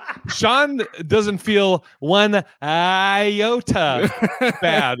it. Sean doesn't feel one iota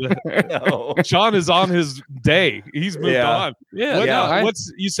bad. No. Sean is on his day. He's moved on. Yeah.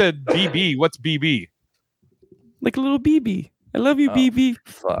 What's you said? BB. What's BB? Like a little BB. I love you, BB.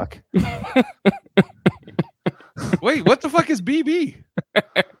 Fuck. Wait, what the fuck is BB?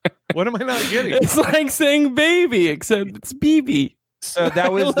 What am I not getting? It's like saying baby, except it's BB. So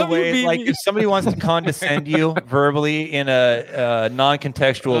that was the way, like, if somebody wants to condescend you verbally in a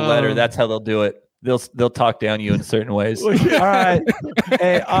non-contextual letter, that's how they'll do it. They'll talk down you in certain ways. All right.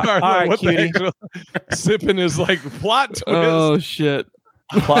 Hey, all right, what cutie. the heck? Sipping is like plot twist. Oh, shit.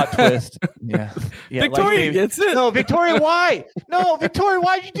 Plot twist. Yeah. Victoria like gets it. No, Victoria, why? No, Victoria,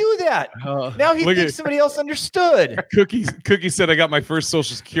 why'd you do that? Now he thinks somebody else understood. Cookie said I got my first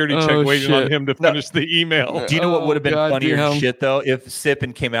Social Security check waiting on him to finish the email. Do you know what would have been funnier shit though? If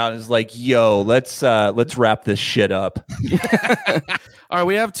Sippin came out and was like, "Yo, let's wrap this shit up." All right,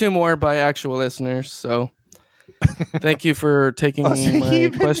 we have 2 more by actual listeners. So thank you for taking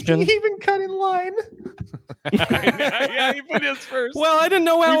my question. He even cut in line. Yeah, he put his first. Well, I didn't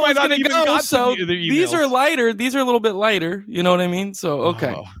know how it was going to go. So these are lighter. These are a little bit lighter. You know what I mean? So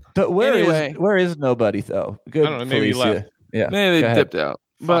okay. But where is nobody though? Good. I don't know. Maybe he left. Yeah. Maybe they dipped out.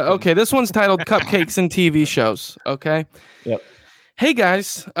 But okay, this one's titled "Cupcakes and TV Shows." Okay. Yep. Hey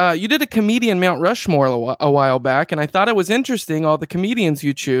guys, you did a comedian Mount Rushmore a while back, and I thought it was interesting all the comedians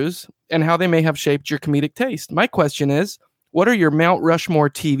you choose and how they may have shaped your comedic taste. My question is, what are your Mount Rushmore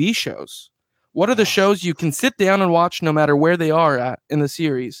TV shows? What are the shows you can sit down and watch no matter where they are at in the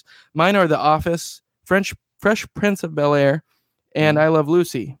series? Mine are The Office, Fresh Prince of Bel-Air, and I Love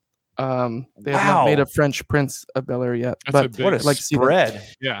Lucy. They have not made a French Prince of Bel-Air yet. That's but what a spread.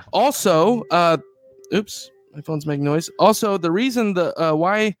 Yeah. Also, oops, my phone's making noise. Also, the reason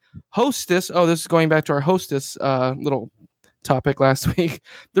why Hostess, this is going back to our Hostess little topic last week.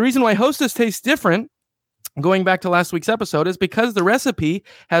 The reason why Hostess tastes different, going back to last week's episode, is because the recipe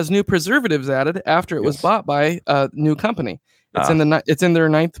has new preservatives added after it was bought by a new company. It's in their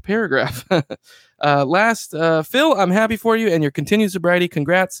 9th paragraph. Last, Phil, I'm happy for you and your continued sobriety.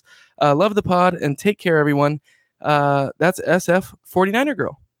 Congrats. Love the pod and take care, everyone. That's SF 49er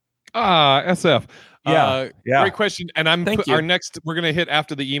girl. SF. Yeah. Great question. And our next, we're going to hit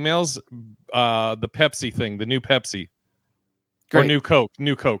after the emails, the Pepsi thing, the new Pepsi. Great. Or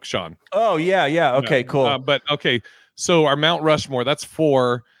new Coke, Sean. Oh, yeah. Okay, cool. But okay. So our Mount Rushmore, that's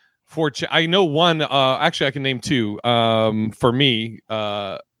four. I know one. Actually, I can name two. For me,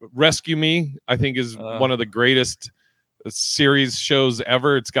 Rescue Me, I think is one of the greatest series shows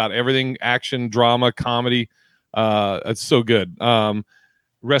ever. It's got everything: action, drama, comedy. It's so good.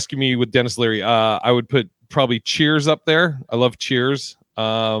 Rescue Me with Dennis Leary. I would put probably Cheers up there. I love Cheers.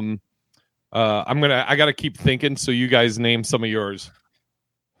 I got to keep thinking. So you guys name some of yours.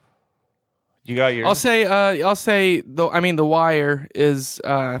 You got yours. I'll say though. I mean, The Wire is.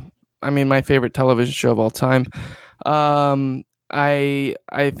 My favorite television show of all time. I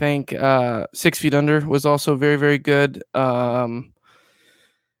think 6 Feet Under was also very, very good. I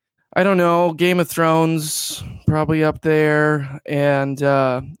don't know, Game of Thrones probably up there, and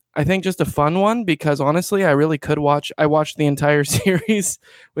I think just a fun one because honestly, I really could watch. I watched the entire series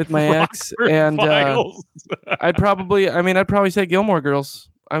with my ex, and I'd probably say Gilmore Girls.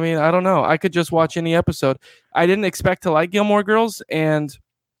 I mean, I don't know. I could just watch any episode. I didn't expect to like Gilmore Girls, and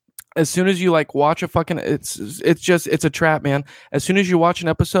as soon as you watch a fucking, it's a trap, man. As soon as you watch an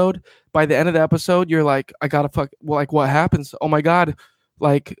episode, by the end of the episode, you're like, I gotta what happens? Oh my God.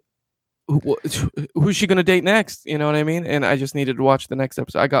 Who's she gonna date next? You know what I mean? And I just needed to watch the next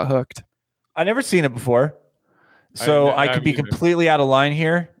episode. I got hooked. I never seen it before, so I could be completely out of line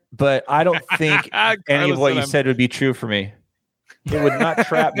here, but I don't think any of what you said would be true for me. It would not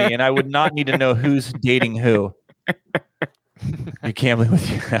trap me, and I would not need to know who's dating who. You can't live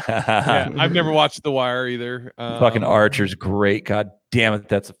with you. I've never watched The Wire either. Fucking Archer's great. God damn it,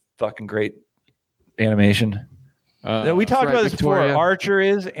 that's a fucking great animation. We talked about this before. Archer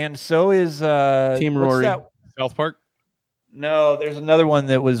is, and so is Team Rory. South Park. No, there's another one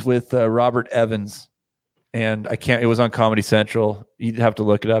that was with Robert Evans, and it was on Comedy Central. You'd have to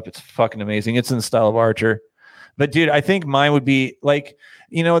look it up. It's fucking amazing. It's in the style of Archer. But dude, I think mine would be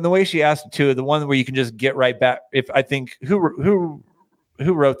and the way she asked it too, the one where you can just get right back. If I think who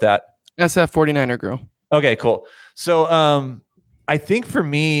wrote that? SF 49er girl. Okay, cool. So I think for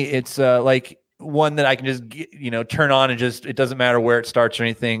me, it's one that I can just turn on and just, it doesn't matter where it starts or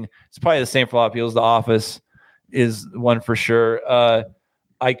anything. It's probably the same for a lot of people. The Office is one for sure.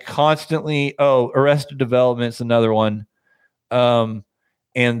 I constantly Arrested Development's another one, and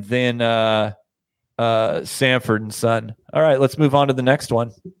then Sanford and Son. All right, let's move on to the next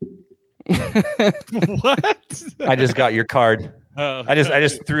one. What? I just got your card. I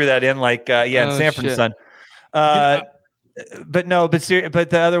just threw that in and Sanford and Son. But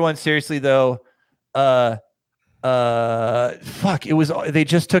the other one, seriously though, it was, they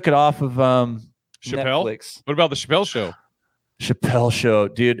just took it off of Chappelle. Netflix. What about the Chappelle Show? Chappelle Show,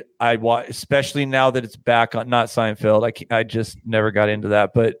 dude. I watch, especially now that it's back on, not Seinfeld. I just never got into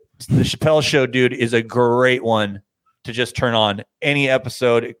that, but the Chappelle Show, dude, is a great one to just turn on any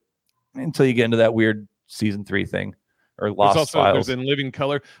episode until you get into that weird season 3 thing or Lost Files. There's In Living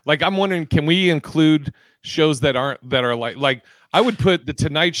Color. I'm wondering, can we include shows that are like I would put the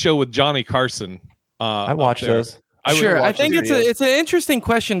Tonight Show with Johnny Carson. I watch those. Sure. I think it's an interesting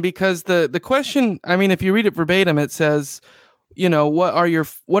question because the question, I mean, if you read it verbatim, it says, what are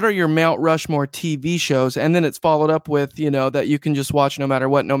your Mount Rushmore TV shows? And then it's followed up with, that you can just watch no matter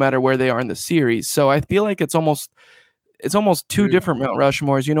what, no matter where they are in the series. So I feel like it's almost two different Mount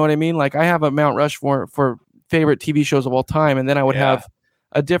Rushmores. You know what I mean? Like I have a Mount Rushmore for favorite TV shows of all time. And then I would have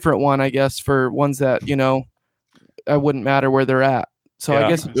a different one, I guess, for ones that, I wouldn't matter where they're at. So I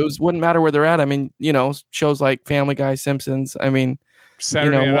guess it wouldn't matter where they're at. I mean, shows like Family Guy, Simpsons. I mean,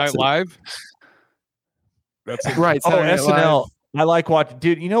 Saturday Night Live. That's right. SNL. I like watching.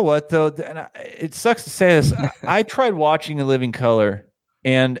 Dude, you know what though? And it sucks to say this. I tried watching In Living Color,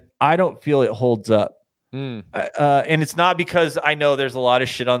 and I don't feel it holds up. And it's not because I know there's a lot of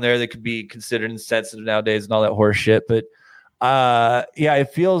shit on there that could be considered insensitive nowadays and all that horse shit. But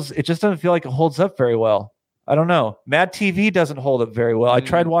it just doesn't feel like it holds up very well. I don't know. Mad TV doesn't hold up very well. I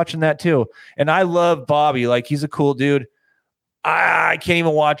tried watching that too, and I love Bobby. He's a cool dude. I can't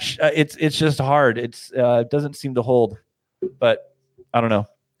even watch. It's just hard. It doesn't seem to hold, but I don't know.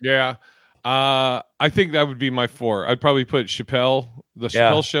 Yeah. I think that would be my 4. I'd probably put Chappelle, the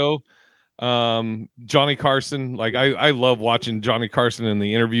Chappelle Show, Johnny Carson. I love watching Johnny Carson and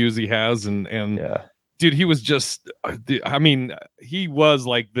the interviews he has. And dude, he was just, he was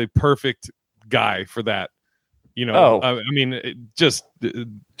like the perfect guy for that. You know, Oh. I mean, just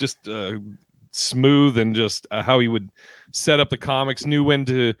smooth, and just how he would set up the comics, knew when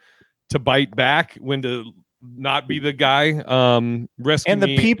to bite back, when to not be the guy. Rescue And the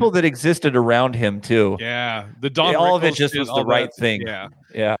Me. people that existed around him too. Yeah, the Don all of it Rickles just shit, was all the right that. thing.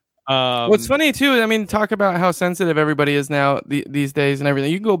 Yeah. What's funny too, I mean, talk about how sensitive everybody is now these days and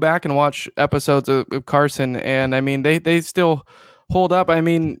everything. You can go back and watch episodes of Carson, and I mean, they still hold up. I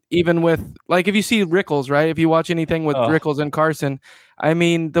mean, even with, like, if you see Rickles, right? If you watch anything with Rickles and Carson, I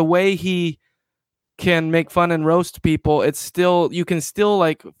mean, the way he can make fun and roast people, it's still, you can still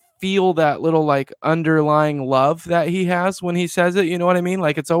like feel that little like underlying love that he has when he says it. You know what I mean?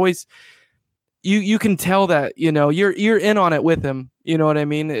 Like, it's always, you can tell that, you know, you're in on it with him. You know what I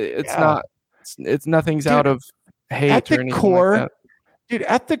mean? It's not, it's nothing's out of hate at or the anything core, like that. dude,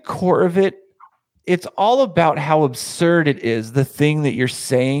 at the core of it, it's all about how absurd it is, the thing that you're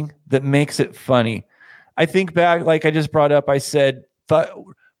saying that makes it funny. I think back, like I just brought up, I said,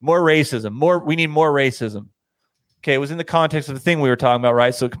 more racism, we need more racism. Okay, it was in the context of the thing we were talking about,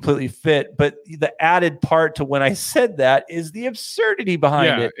 right? So it completely fit. But the added part to when I said that is the absurdity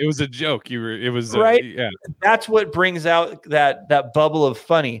behind it. It was a joke. It was right. Yeah, that's what brings out that bubble of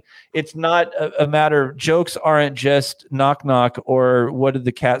funny. It's not a matter of, jokes aren't just knock knock or what did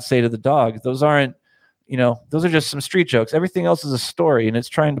the cat say to the dog. Those aren't, you know, those are just some street jokes. Everything else is a story, and it's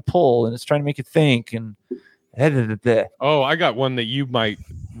trying to pull, and it's trying to make you think. And oh, I got one that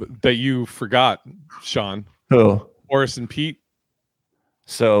you forgot, Sean. Who? Horace and Pete.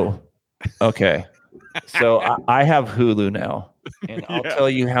 So, okay. So I have Hulu now, and I'll tell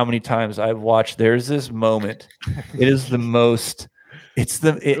you how many times I've watched. There's this moment. It is the most. It's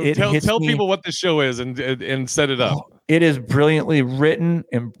the. It tell people what the show is and set it up. It is brilliantly written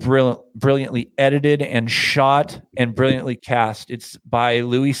and brilliantly edited and shot and brilliantly cast. It's by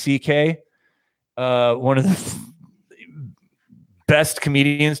Louis C.K., one of the best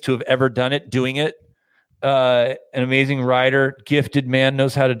comedians to have ever done it, doing it. An amazing writer, gifted man,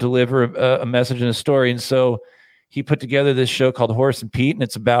 knows how to deliver a message and a story. And so he put together this show called Horace and Pete, and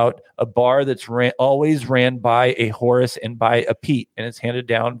it's about a bar that's always ran by a Horace and by a Pete, and it's handed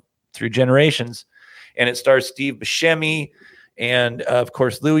down through generations. And it stars Steve Buscemi, and of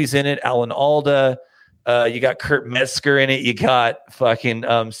course Louis in it, Alan Alda. You got Kurt Metzger in it. You got fucking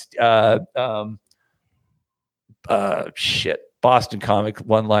Boston comic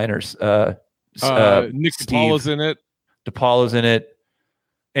one-liners. Nick DiPaolo's in it. DiPaolo's in it.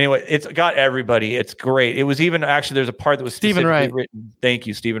 Anyway, it's got everybody. It's great. It was even, actually, there's a part that was Stephen Wright. written. Thank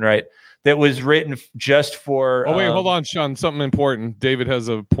you, Stephen Wright. That was written just for. Oh wait, hold on, Sean. Something important. David has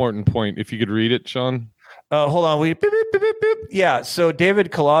an important point. If you could read it, Sean. Hold on. Beep, beep, beep, beep, beep. Yeah. So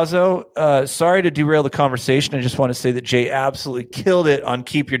David Colazzo, sorry to derail the conversation. I just want to say that Jay absolutely killed it on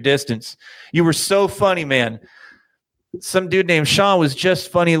Keep Your Distance. You were so funny, man. Some dude named Sean was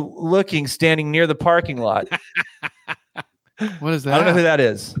just funny looking, standing near the parking lot. What is that? I don't know who that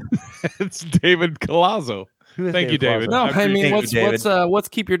is. It's David Colazzo. Thank you, David. No, I mean, David. what's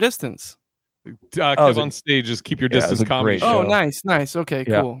Keep Your Distance? Because on stage is Keep Your Distance comedy show. Oh, nice. Okay,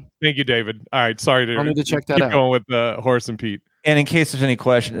 cool. Thank you, David. All right, sorry to. I'll need to check that keep out. Going with Horace and Pete. And in case there's any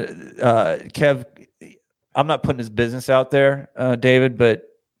question, Kev, I'm not putting his business out there, David, but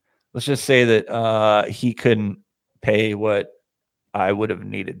let's just say that he couldn't pay what I would have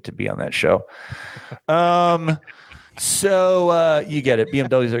needed to be on that show. So you get it.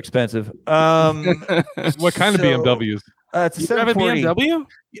 BMWs are expensive. What kind of BMWs? It's a You have a 740. BMW?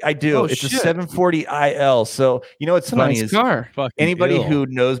 I do. Oh, it's shit. a 740 IL. So you know what's It's a funny nice is car. anybody who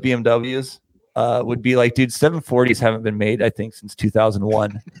knows BMWs would be like, dude, 740s haven't been made, I think, since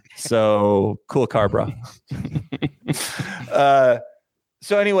 2001. So cool car, bro.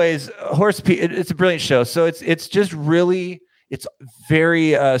 So anyways, Horace Pete, it's a brilliant show. So it's just really, it's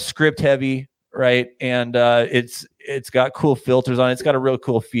very script heavy, right? And it's got cool filters on it. It's got a real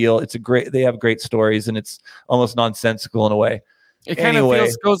cool feel. They have great stories, and it's almost nonsensical in a way. It kind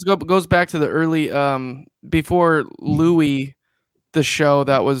of goes back to the early before Louis, the show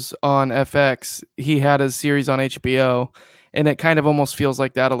that was on FX. He had a series on HBO, and it kind of almost feels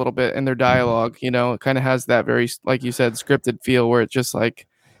like that a little bit in their dialogue. You know, it kind of has that very, like you said, scripted feel where it just like,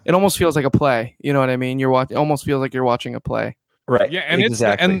 it almost feels like a play. You know what I mean? It almost feels like you're watching a play. Right. Yeah, and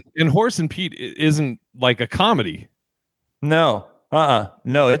exactly. and Horace and Pete isn't like a comedy. No.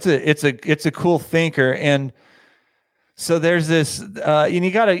 No, it's a cool thinker. And so there's this and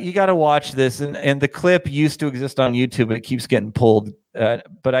you gotta watch this, and the clip used to exist on YouTube, but it keeps getting pulled.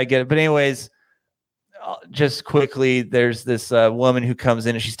 But I get it. But anyways, just quickly, there's this woman who comes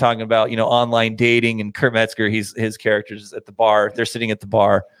in and she's talking about, online dating, and Kurt Metzger, his character's at the bar. They're sitting at the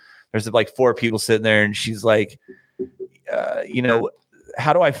bar. there's like 4 people sitting there, and she's like,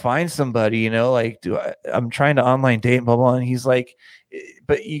 how do I find somebody? Like, I'm trying to online date, blah blah. And he's like,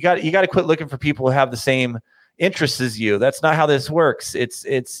 but you got to quit looking for people who have the same interests as you. That's not how this works. It's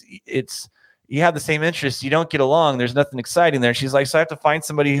you have the same interests. You don't get along. There's nothing exciting there. She's like, so I have to find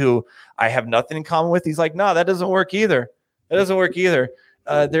somebody who I have nothing in common with. He's like, no, that doesn't work either.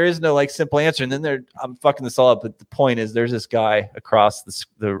 There is no like simple answer. And then I'm fucking this all up. But the point is, there's this guy across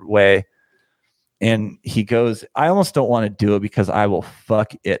the way, and he goes, I almost don't want to do it because I will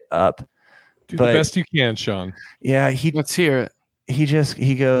fuck it up. Do the best you can, Sean. Yeah. Let's hear it.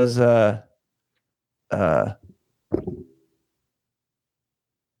 He goes,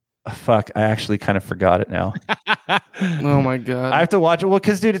 fuck, I actually kind of forgot it now. Oh my God. I have to watch it. Well,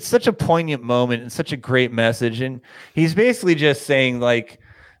 because dude, it's such a poignant moment and such a great message. And he's basically just saying like,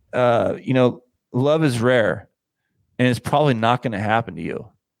 love is rare and it's probably not going to happen to you.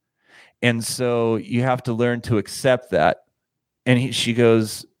 And so you have to learn to accept that. And she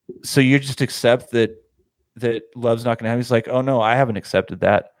goes, so you just accept that love's not going to happen? He's like, oh no, I haven't accepted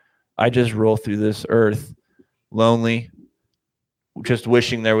that. I just roll through this earth lonely, just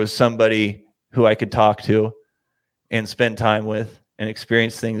wishing there was somebody who I could talk to and spend time with and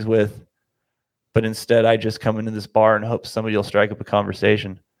experience things with. But instead, I just come into this bar and hope somebody will strike up a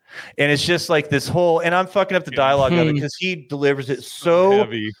conversation. And it's just like this whole, and I'm fucking up the dialogue of it because he delivers it so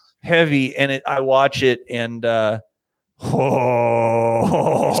heavy. And I watch it and, it's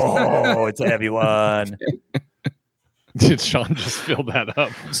a heavy one. Did Sean just fill that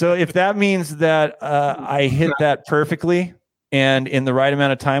up? So if that means that I hit that perfectly and in the right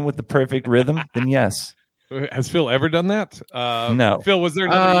amount of time with the perfect rhythm, then yes. Has Phil ever done that? No. Phil, was there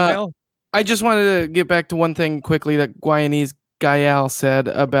another email? I just wanted to get back to one thing quickly that Guyanese Gael said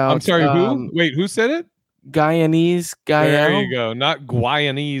about. I'm sorry, who? Wait, who said it? Guyanese Gael. There you go. Not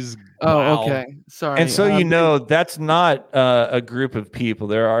Guyanese. Oh, wow. Okay. Sorry. And so that's not a group of people.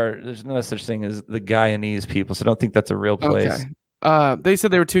 There's no such thing as the Guyanese people. So I don't think that's a real place. Okay. They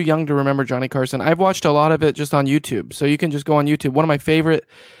said they were too young to remember Johnny Carson. I've watched a lot of it just on YouTube. So you can just go on YouTube. One of my favorite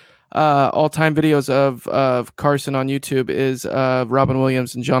all-time videos of Carson on YouTube is Robin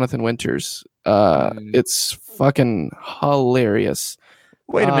Williams and Jonathan Winters. It's fucking hilarious.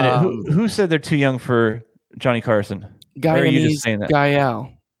 Wait a minute. Who said they're too young for Johnny Carson? Guyanese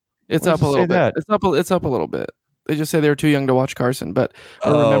Gael. It's up a little bit. It's up a little bit. They just say they were too young to watch Carson, or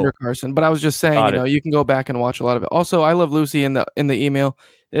remember Carson. But I was just saying, you can go back and watch a lot of it. Also, I Love Lucy in the email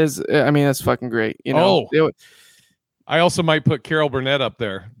it's fucking great. I also might put Carol Burnett up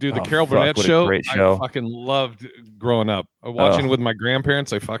there. Dude, the Carol Burnett show, great show. I fucking loved growing up. Watching it with my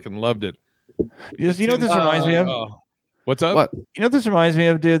grandparents, I fucking loved it. You know what this reminds me of? What's up? What? You know what this reminds me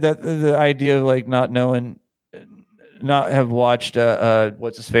of, dude? That the idea of like not have watched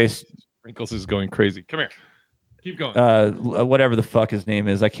what's his face? Wrinkles is going crazy. Come here. Keep going. Whatever the fuck his name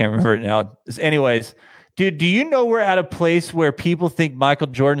is. I can't remember it now. Anyways, dude, do you know we're at a place where people think Michael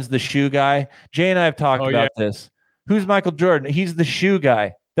Jordan's the shoe guy? Jay and I have talked about this. Who's Michael Jordan? He's the shoe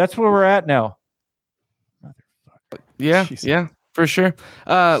guy. That's where we're at now. Yeah, yeah, for sure.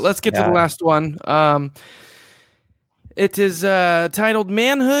 Let's get to the last one. It is titled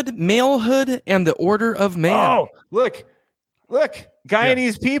Manhood, Malehood, and the Order of Man. Oh, look,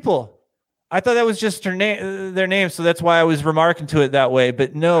 Guyanese people. I thought that was just their name, so that's why I was remarking to it that way.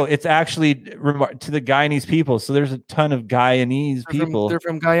 But no, it's actually to the Guyanese people. So there's a ton of Guyanese people. They're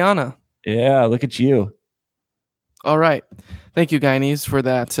from Guyana. Yeah, look at you. All right. Thank you, Guyanese, for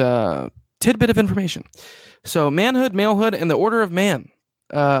that tidbit of information. So, manhood, malehood, and the order of man.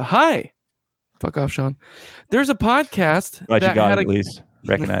 Hi. Fuck off, Sean. There's a podcast Glad you got it, at least.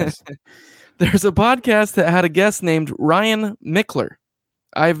 Recognize. There's a podcast that had a guest named Ryan Mickler.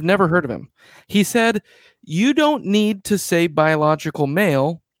 I've never heard of him. He said, you don't need to say biological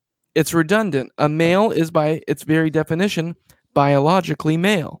male. It's redundant. A male is, by its very definition, biologically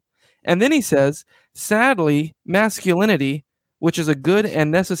male. And then he says, sadly, masculinity, which is a good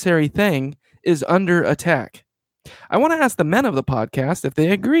and necessary thing, is under attack. I want to ask the men of the podcast if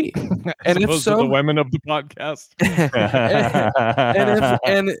they agree. And if so, the women of the podcast.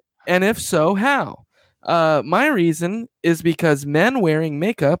 and if so, how? My reason is because men wearing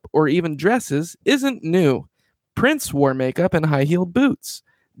makeup or even dresses isn't new. Prince wore makeup and high-heeled boots.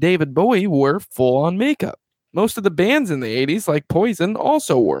 David Bowie wore full-on makeup. Most of the bands in the 80s, like Poison,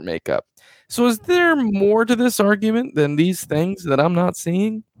 also wore makeup. So is there more to this argument than these things that I'm not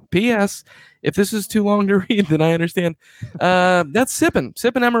seeing? P.S. If this is too long to read, then I understand. That's Sippin'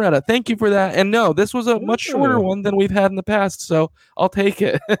 Amaretta. Thank you for that. And no, this was a much shorter one than we've had in the past, so I'll take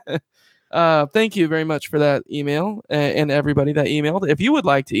it. Thank you very much for that email and everybody that emailed. If you would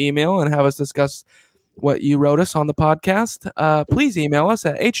like to email and have us discuss what you wrote us on the podcast, please email us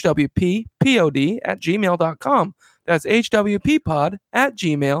at hwppod@gmail.com. That's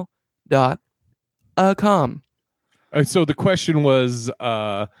hwppod@gmail.com. So the question was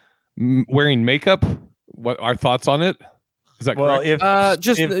wearing makeup. What our thoughts on it? Is that correct?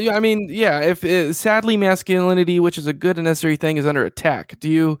 If sadly masculinity, which is a good and necessary thing, is under attack. Do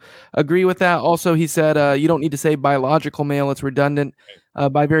you agree with that? Also, he said you don't need to say biological male; it's redundant.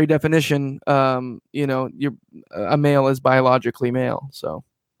 By very definition, you're a male is biologically male. So,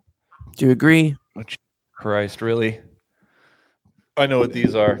 do you agree? Christ, really? I know what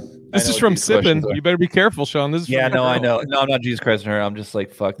these are. This is from Sippin. You better be careful, Sean. This is I know. No, I'm not Jesus Christ in her. I'm just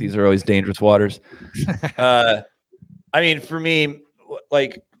like, fuck, these are always dangerous waters. I mean, for me,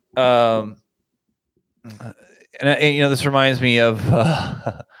 like, and this reminds me of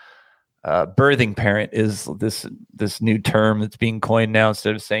birthing parent is this new term that's being coined now.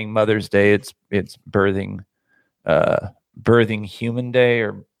 Instead of saying Mother's Day, it's birthing human day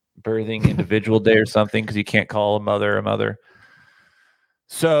or birthing individual day or something, because you can't call a mother.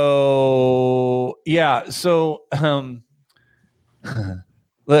 So yeah,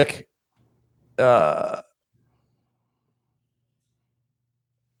 look,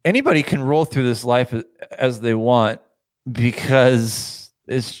 anybody can roll through this life as they want because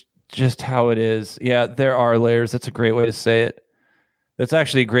it's just how it is. Yeah, there are layers. That's a great way to say it. That's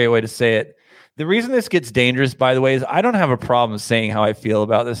actually a great way to say it. The reason this gets dangerous, by the way, is I don't have a problem saying how I feel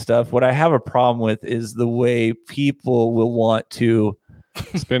about this stuff. What I have a problem with is the way people will want to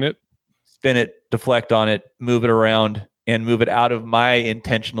spin it, deflect on it, move it around, and move it out of my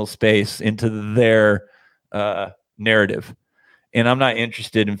intentional space into their narrative. And I'm not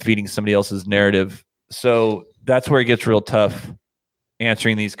interested in feeding somebody else's narrative. So that's where it gets real tough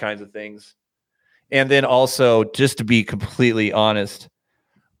answering these kinds of things. And then also, just to be completely honest,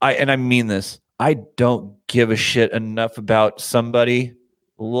 I mean this, I don't give a shit enough about somebody,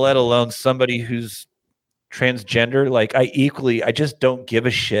 let alone somebody who's transgender. Like, I just don't give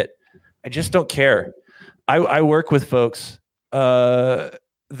a shit. I just don't care. I work with folks that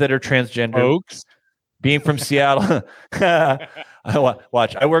are transgender. Folks? Being from Seattle.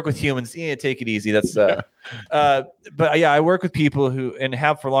 Watch. I work with humans. Yeah, take it easy. That's but yeah, I work with people who, and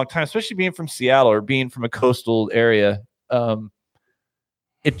have for a long time, especially being from Seattle or being from a coastal area.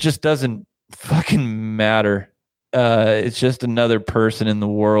 It just doesn't fucking matter. It's just another person in the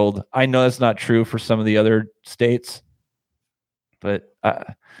world. I know that's not true for some of the other states, but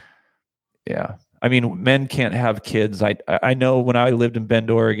yeah. I mean, men can't have kids. I know when I lived in Bend,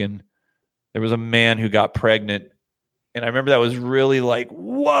 Oregon, there was a man who got pregnant. And I remember that was really like,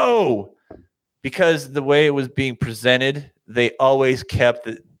 whoa, because the way it was being presented, they always kept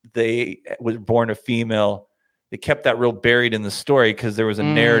that they was born a female. They kept that real buried in the story because there was a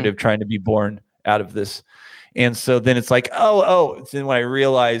narrative trying to be born out of this. And so then it's like, oh. Then when I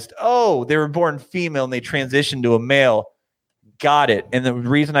realized, they were born female and they transitioned to a male, got it. And the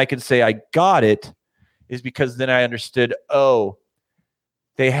reason I could say I got it is because then I understood,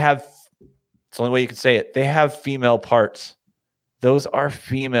 they have, it's the only way you can say it, they have female parts. Those are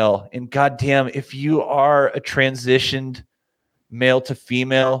female. And goddamn, if you are a transitioned male to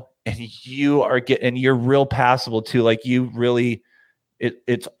female and you are and you're real passable too, like you really,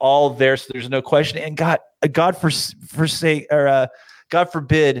 it's all there. So there's no question. And God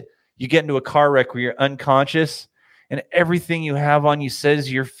forbid you get into a car wreck where you're unconscious and everything you have on you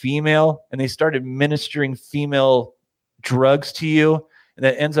says you're female, and they start administering female drugs to you, and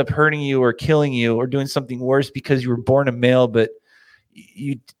that ends up hurting you or killing you or doing something worse because you were born a male, but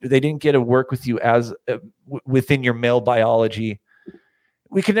they didn't get to work with you as within your male biology.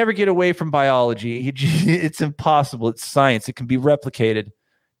 We can never get away from biology. It's impossible. It's science. It can be replicated.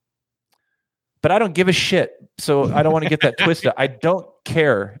 But I don't give a shit. So I don't want to get that twisted. I don't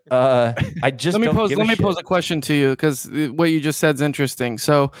care. I just let me pose a question to you, because what you just said is interesting.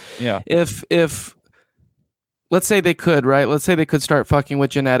 So yeah, if let's say they could, right? Let's say they could start fucking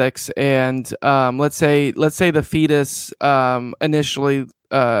with genetics, and let's say the fetus initially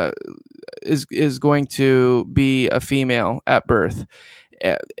is going to be a female at birth,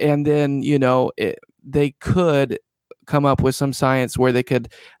 and then they could come up with some science where they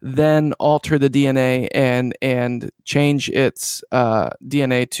could then alter the DNA and change its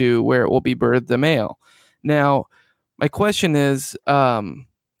DNA to where it will be birthed a male. Now, my question is,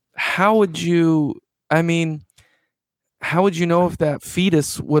 how would you know if that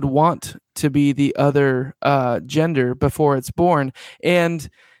fetus would want to be the other gender before it's born? And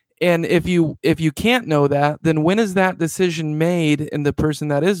And if you can't know that, then when is that decision made in the person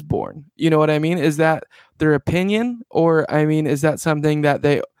that is born? You know what I mean? Is that their opinion, or I mean, is that something that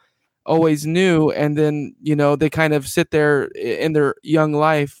they always knew, and then they kind of sit there in their young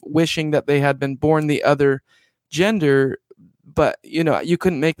life wishing that they had been born the other gender, but you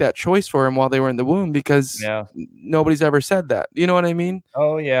couldn't make that choice for them while they were in the womb because nobody's ever said that. You know what I mean?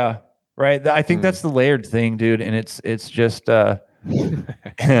 Oh yeah, right. I think that's the layered thing, dude, and it's just.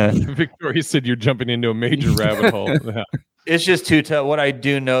 Victoria said you're jumping into a major rabbit hole. Yeah. It's just too tough. What I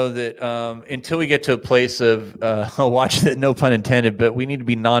do know that until we get to a place of watch that, no pun intended, but we need to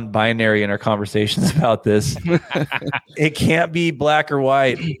be non-binary in our conversations about this. It can't be black or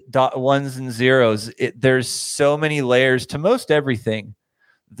white, ones and zeros. There's so many layers to most everything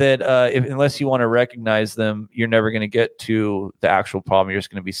that unless you want to recognize them, you're never going to get to the actual problem. You're just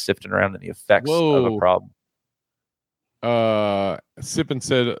going to be sifting around in the effects of a problem. Sippin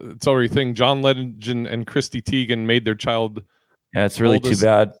said it's already a thing. John Legend and Christy Teigen made their child. Yeah, it's really too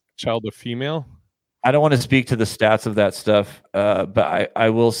bad. Child a female. I don't want to speak to the stats of that stuff, but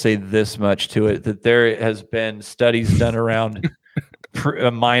I will say this much to it, that there has been studies done around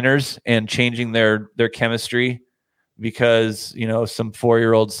minors and changing their chemistry because some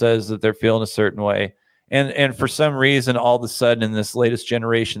 4-year-old says that they're feeling a certain way, and for some reason all of a sudden in this latest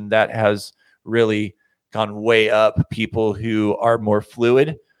generation that has really gone way up, people who are more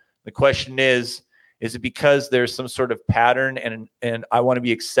fluid. The question is it because there's some sort of pattern and I want to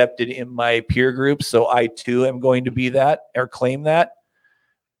be accepted in my peer group, so I too am going to be that or claim that?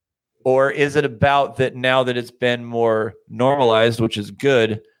 Or is it about that now that it's been more normalized, which is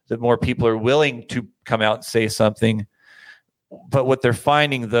good, that more people are willing to come out and say something? But what they're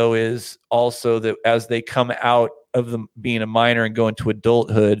finding, though, is also that as they come out of them being a minor and go into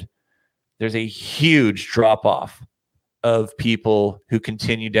adulthood, there's a huge drop-off of people who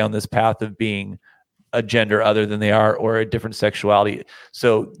continue down this path of being a gender other than they are or a different sexuality.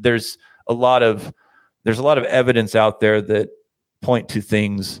 So there's a lot of evidence out there that point to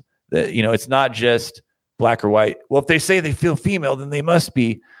things that, it's not just black or white. Well, if they say they feel female, then they must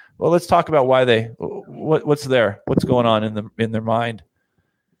be. Well, let's talk about why what's going on in their mind.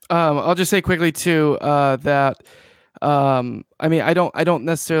 I'll just say quickly too that I mean, I don't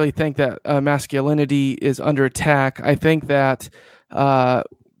necessarily think that masculinity is under attack. I think that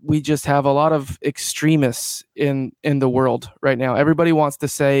we just have a lot of extremists in the world right now. Everybody wants to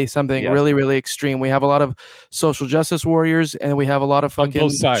say something really, really extreme. We have a lot of social justice warriors, and we have a lot of fucking on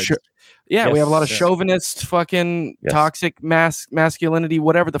both sides. we have a lot of chauvinist, fucking toxic masculinity,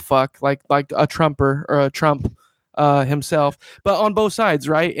 whatever the fuck, like a Trumper or a Trump himself, but on both sides,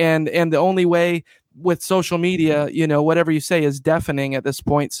 right? And the only way with social media, whatever you say is deafening at this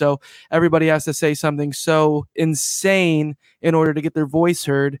point. So everybody has to say something so insane in order to get their voice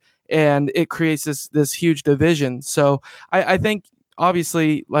heard, and it creates this huge division. So I think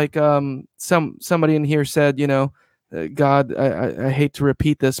obviously, like somebody in here said, God, I hate to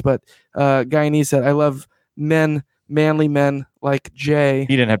repeat this, but Guyanese said, "I love men, manly men like Jay."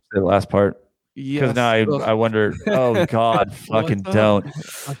 He didn't have to say the last part. Because now I wonder, oh God, fucking don't.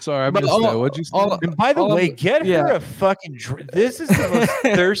 I'm sorry, I missed that. What'd you say? And by the way, get her a fucking this is the most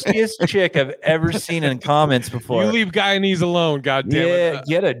thirstiest chick I've ever seen in comments before. You leave Guyanese alone, goddamn it.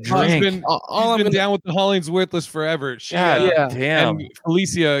 Get a drink. He's been down with the Hollings Worthless forever. Damn. And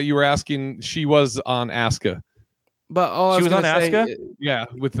Felicia, you were asking, she was on Aska. But she was on Aska? Yeah,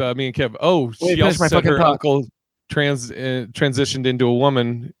 with me and Kev. Oh, she also said her uncle transitioned into a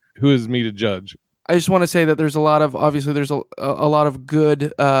woman. Who is me to judge? I just want to say that there's a lot of a lot of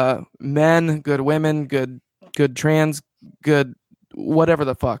good men, good women, good trans, good whatever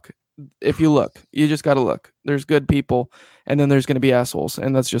the fuck. If you look, you just got to look. There's good people, and then there's going to be assholes,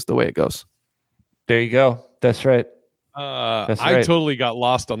 and that's just the way it goes. There you go. That's right. I totally got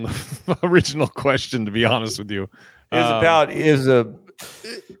lost on the original question, to be honest with you. Is a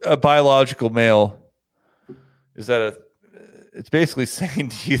biological male. Is that it's basically saying,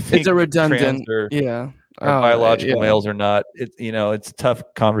 do you think it's a redundant, biological males or not? It's a tough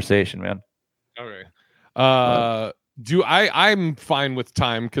conversation, man. Okay. I'm fine with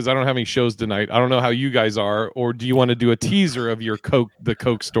time because I don't have any shows tonight. I don't know how you guys are, or do you want to do a teaser of your the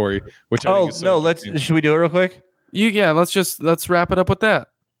Coke story? Which should we do it real quick? Let's wrap it up with that.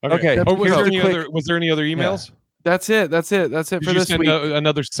 Okay. Was there any other emails? Yeah. That's it. That's it for this week.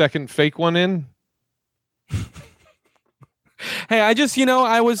 Another second fake one in. Hey, let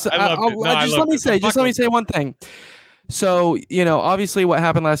me say one thing. So, obviously what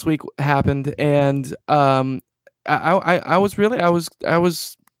happened last week happened, and I was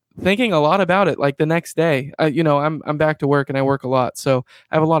thinking a lot about it. Like the next day, I'm back to work and I work a lot, so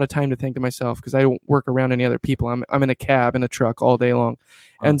I have a lot of time to think to myself because I don't work around any other people. I'm in a cab in a truck all day long,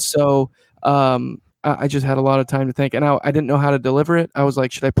 and so I just had a lot of time to think, and I didn't know how to deliver it. I was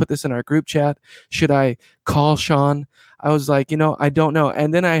like, should I put this in our group chat? Should I call Sean? I was like, I don't know.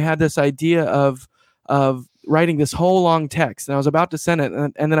 And then I had this idea of writing this whole long text, and I was about to send it,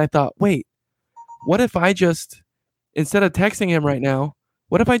 and then I thought, wait, what if I just, instead of texting him right now,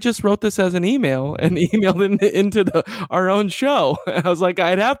 what if I just wrote this as an email and emailed it into our own show? I was like,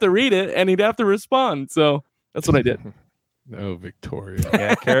 I'd have to read it and he'd have to respond. So that's what I did. Oh, Victoria.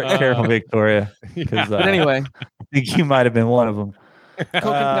 Yeah, careful, Victoria. But anyway, I think you might have been one of them.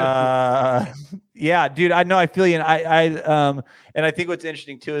 Yeah, dude, I know. I feel you. And I think what's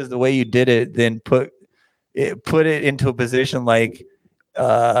interesting too is the way you did it. Then put it into a position like,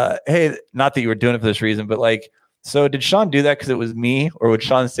 hey, not that you were doing it for this reason, but like, so did Sean do that because it was me, or would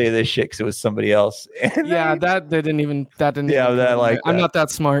Sean say this shit because it was somebody else? Yeah, that didn't even. I'm not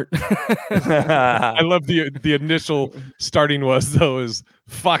that smart. I love the initial starting was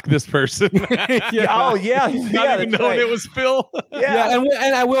fuck this person. Yeah. Oh yeah, Not even knowing it was Phil. Yeah,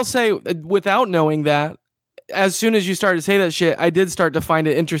 and I will say, without knowing that, as soon as you started to say that shit, I did start to find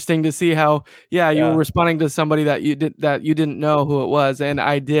it interesting to see how, you were responding to somebody that you didn't know who it was, and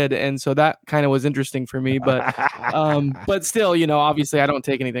I did, and so that kind of was interesting for me. But, but still, obviously, I don't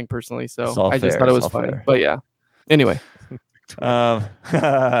take anything personally, so I just thought it was funny. Fair. But yeah, anyway.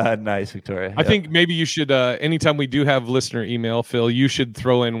 Nice, Victoria. I think maybe you should, anytime we do have listener email, Phil, you should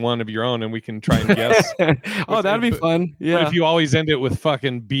throw in one of your own, and we can try and guess. Oh, that'd be fun. Yeah. But if you always end it with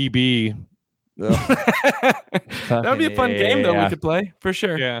fucking BB. That would be a fun game though. We could play for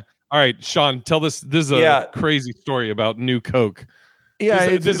sure. Yeah. All right, Sean, tell this. This is a crazy story about New Coke. Yeah,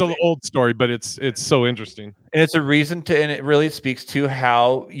 this is an old story, but it's so interesting. And it's a reason to, and it really speaks to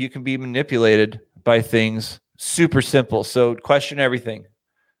how you can be manipulated by things. Super simple. So question everything.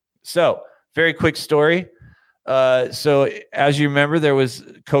 So very quick story. So as you remember, there was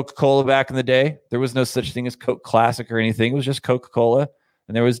Coca-Cola back in the day. There was no such thing as Coke Classic or anything. It was just Coca-Cola,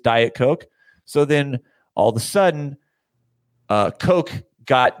 and there was Diet Coke. So then all of a sudden, Coke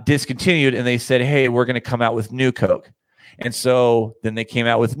got discontinued and they said, hey, we're going to come out with New Coke. And so then they came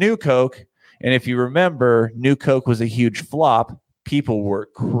out with New Coke. And if you remember, New Coke was a huge flop. People were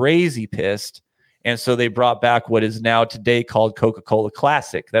crazy pissed. And so they brought back what is now today called Coca-Cola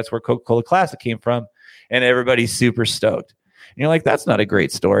Classic. That's where Coca-Cola Classic came from. And everybody's super stoked. And you're like, that's not a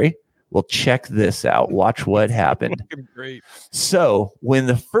great story. Well, check this out. Watch what happened. Great. So when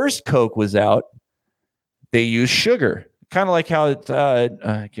the first Coke was out, they used sugar, kind of like how it.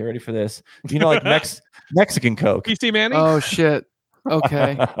 Get ready for this. Like Mexican Coke. PC Manning. Oh shit.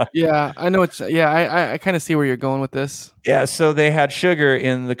 Okay. Yeah, I know it's. Yeah, I kind of see where you're going with this. Yeah. So they had sugar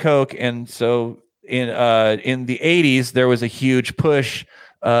in the Coke, and so in the 80s there was a huge push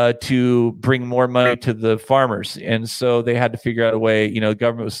to bring more money to the farmers. And so they had to figure out a way, the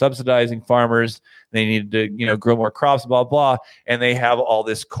government was subsidizing farmers. They needed to, grow more crops, blah, blah. And they have all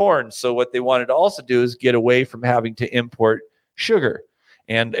this corn. So what they wanted to also do is get away from having to import sugar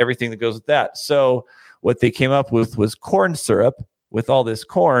and everything that goes with that. So what they came up with was corn syrup with all this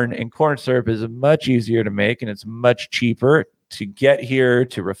corn, and corn syrup is much easier to make and it's much cheaper to get here,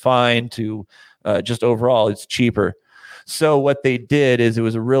 to refine, to just overall, it's cheaper. So what they did is it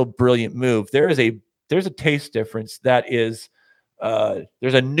was a real brilliant move. There's a taste difference that is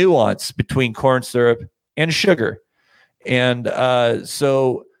there's a nuance between corn syrup and sugar. And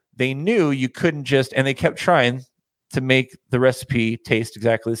so they knew you couldn't just, and they kept trying to make the recipe taste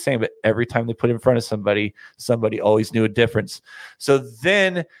exactly the same, but every time they put it in front of somebody always knew a difference. So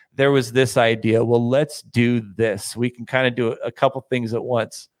then there was this idea, well, let's do this. We can kind of do a couple things at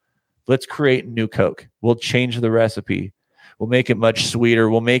once. Let's create New Coke. We'll change the recipe. We'll make it much sweeter.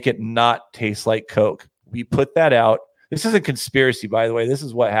 We'll make it not taste like Coke. We put that out. This isn't conspiracy, by the way. This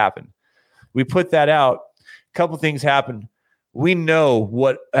is what happened. We put that out. A couple things happened. We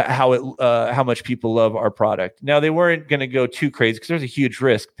know how much people love our product. Now, they weren't going to go too crazy because there's a huge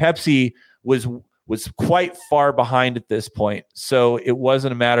risk. Pepsi was quite far behind at this point. So it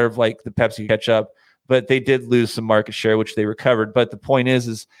wasn't a matter of like the Pepsi catch up, but they did lose some market share, which they recovered. But the point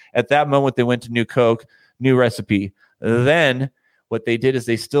is at that moment, they went to New Coke, new recipe. Then what they did is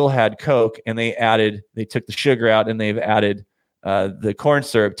they still had Coke, and they took the sugar out, and they've added the corn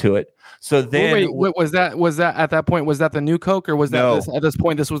syrup to it. So then, wait, was that at that point? Was that the New Coke, or was that at this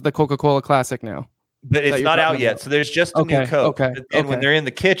point? This was the Coca-Cola Classic now. But it's not out yet. So there's just a New Coke. And when they're in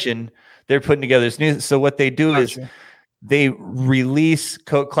the kitchen, they're putting together this new. So what they do is they release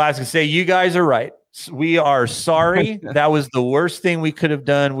Coke Classic and say, "You guys are right. We are sorry. That was the worst thing we could have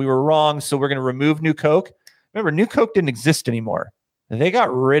done. We were wrong. So we're going to remove New Coke. Remember, New Coke didn't exist anymore. They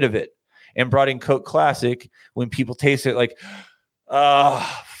got rid of it and brought in Coke Classic. When people taste it, like,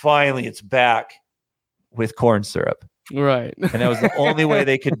 finally it's back with corn syrup. Right. And that was the only way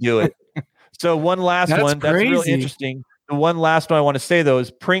they could do it. So one last one. That's real interesting. The one last one I want to say, though,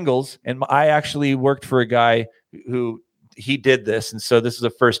 is Pringles. And I actually worked for a guy who he did this. And so this is a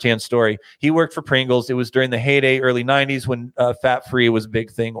firsthand story. He worked for Pringles. It was during the heyday, early 90s, when fat-free was a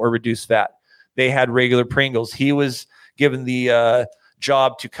big thing, or reduced fat. They had regular Pringles. He was given the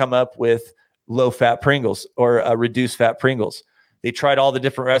job to come up with low-fat Pringles or reduced-fat Pringles. They tried all the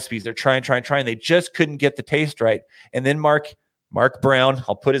different recipes. They're trying. They just couldn't get the taste right. And then Mark Brown,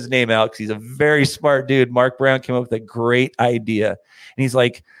 I'll put his name out because he's a very smart dude. Mark Brown came up with a great idea. And he's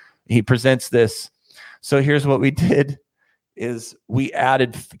like, he presents this. So here's what we did is we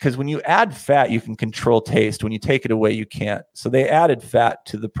added, because when you add fat, you can control taste. When you take it away, you can't. So they added fat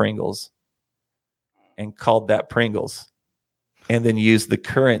to the Pringles and called that Pringles, and then used the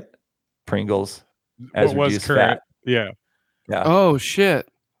current Pringles as reduced fat. Yeah. Oh, shit.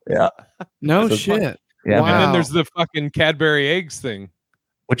 Yeah. No so shit. Yeah. Wow. And then there's the fucking Cadbury eggs thing,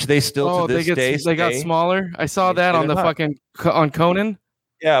 which they still to this day they got smaller. I saw that on the fucking on Conan.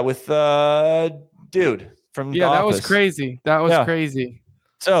 Yeah, with dude from The that Office. was crazy. That was crazy.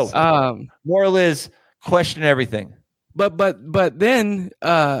 So moral is question everything. But then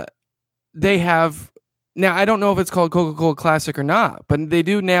they have now. I don't know if it's called Coca-Cola Classic or not, but they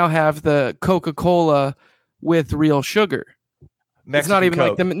do now have the Coca-Cola with real sugar. Mexican it's not even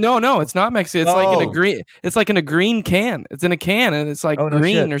Coke. like the no, it's not Mexican. It's like in a green. It's like in a green can. It's in a can and it's like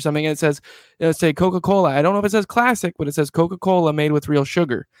green or something. And it says, say Coca-Cola. I don't know if it says classic, but it says Coca-Cola made with real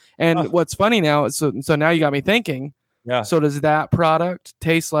sugar. And what's funny now, so now you got me thinking. Yeah. So does that product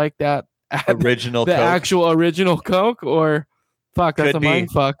taste like that original the Coke? Actual original Coke, or fuck? That's Could a be.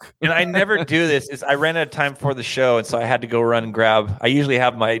 mind fuck. And I never do this. Is I ran out of time for the show, and so I had to go run and grab. I usually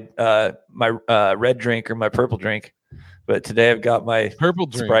have my red drink or my purple drink. But today I've got my purple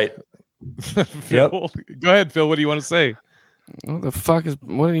drink. Sprite. Phil, go ahead, Phil. What do you want to say? What the fuck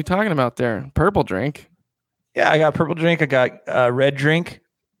what are you talking about there? Purple drink? Yeah, I got purple drink. I got red drink,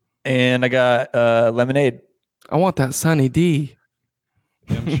 and I got lemonade. I want that Sunny D.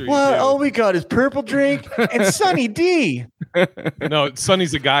 Yeah, I'm sure well, all we got is purple drink and Sunny D. No,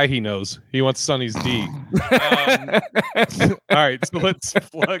 Sonny's a guy he knows. He wants Sonny's D. All right, so let's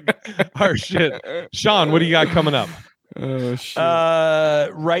plug our shit. Sean, what do you got coming up? Oh shit!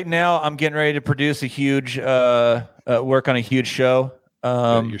 Right now, I'm getting ready to produce a huge work on a huge show.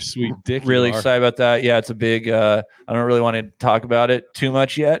 Your sweet dick. Really excited about that. Yeah, it's a big. I don't really want to talk about it too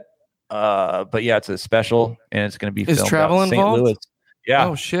much yet. But yeah, it's a special, and it's going to be. Is filmed travel out in St. involved? Louis. Yeah.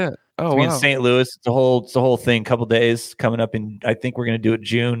 Oh shit! Oh, it's in St. Louis. It's a whole thing. Couple days coming up, in I think we're going to do it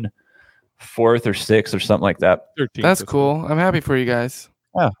June 4th or 6th or something like that. 13th. That's cool. I'm happy for you guys.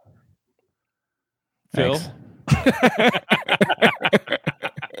 Yeah. Phil.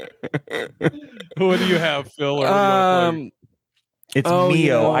 What do you have, Phil? Or it's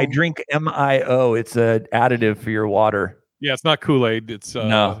Mio. I drink MIO. It's an additive for your water. Yeah, it's not Kool-Aid. It's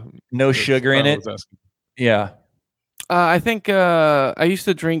no sugar in it. Yeah. I think I used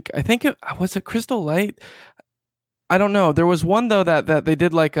to drink. I think was it Crystal Light. I don't know. There was one though that they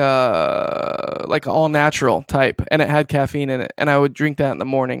did like all natural type, and it had caffeine in it, and I would drink that in the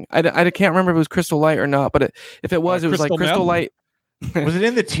morning. I can't remember if it was Crystal Light or not, but if it was, it was like Crystal Light. Was it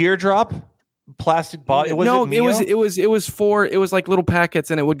in the teardrop plastic bottle? It was like little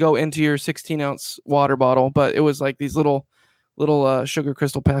packets, and it would go into your 16-ounce water bottle, but it was like these little sugar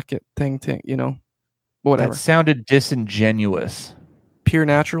crystal packet thing, you know, whatever. That sounded disingenuous. Pure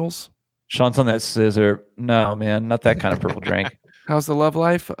Naturals. Sean's on that scissor. No, man, not that kind of purple drink. How's the love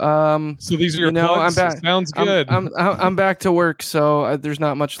life? So these are your plugs? I'm back. Sounds good. I'm back to work, so there's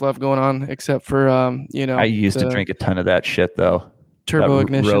not much love going on except for I used to drink a ton of that shit though. Turbo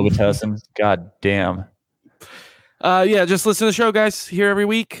Ignition. Robitussin. God damn. Yeah, just listen to the show, guys. Here every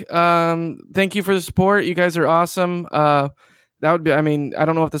week. Thank you for the support. You guys are awesome. That would be. I mean, I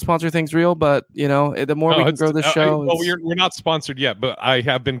don't know if the sponsor thing's real, but you know, the more we can grow this show. Well, we're not sponsored yet, but I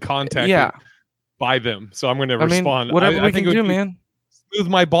have been contacted by them, so I'm going to respond. Whatever we can do, man. Smooth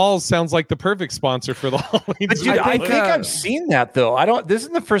My Balls sounds like the perfect sponsor for the Halloween. But dude, I think I've seen that though. This is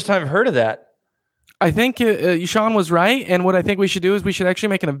the first time I've heard of that. I think Sean was right, and what I think we should do is we should actually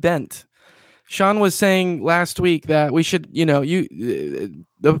make an event. Sean was saying last week that we should, the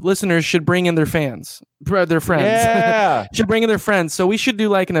listeners should bring in their friends. Yeah. Should bring in their friends. So we should do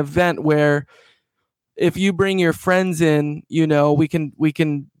like an event where if you bring your friends in, we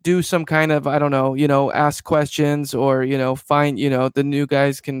can do some kind of, I don't know, ask questions, or, find, the new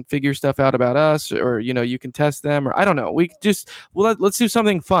guys can figure stuff out about us, or, you can test them, or I don't know. Let's do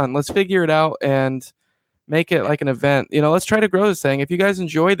something fun. Let's figure it out and make it like an event. Let's try to grow this thing. If you guys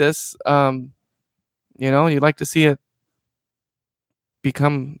enjoy this, you'd like to see it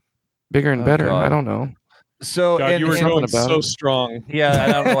become bigger and better. God. I don't know. So God, you were going so it. strong. Yeah,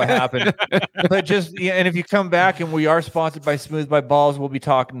 I don't know what happened. But and if you come back, and we are sponsored by Smooth by Balls, we'll be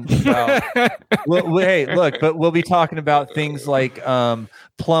talking about we'll be talking about things like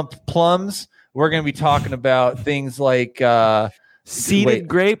plump plums. We're going to be talking about things like seeded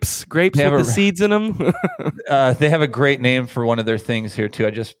grapes with the seeds in them. They have a great name for one of their things here too. I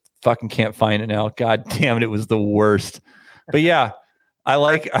just fucking can't find it now. God damn it, it was the worst. But yeah,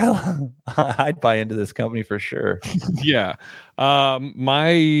 I'd buy into this company for sure. Yeah.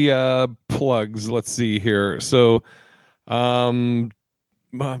 My plugs, let's see here. So most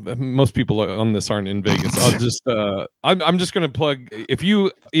people on this aren't in Vegas. I'll just I'm just going to plug,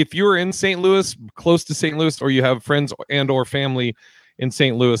 if you're in St. Louis, close to St. Louis, or you have friends and or family in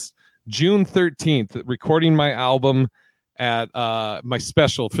St. Louis, June 13th, recording my album at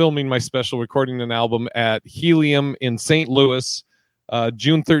filming my special, recording an album at Helium in St. Louis.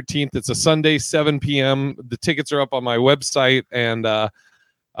 June 13th. It's a Sunday, 7 p.m. The tickets are up on my website, and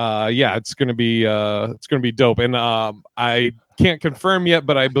it's gonna be dope. And I can't confirm yet,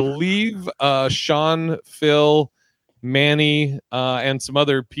 but I believe Sean, Phil, Manny, and some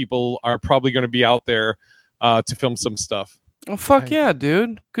other people are probably going to be out there to film some stuff. Oh fuck yeah,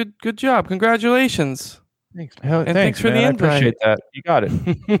 dude! Good job! Congratulations! Thanks. Thanks for the invite. I appreciate that. You got it.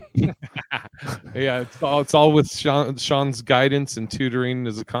 Yeah, it's all with Sean's guidance and tutoring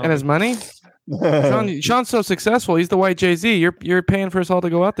as a comic. And his money. Sean's so successful. He's the white Jay-Z. You're paying for us all to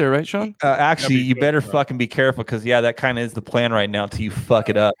go out there, right, Sean? Actually, you better fucking be careful, because that kind of is the plan right now till you fuck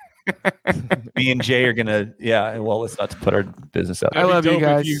it up. Me and Jay are gonna. Yeah. Well, let's not put our business out. I love you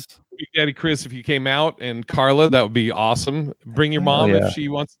guys. Daddy Chris, if you came out, and Carla, that would be awesome. Bring your mom if she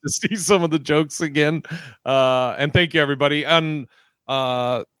wants to see some of the jokes again. And thank you, everybody. And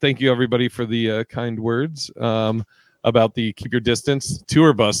thank you, everybody, for the kind words about the Keep Your Distance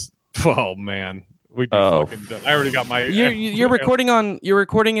tour bus. Oh man, we'd be fucking done. I already got my. You're recording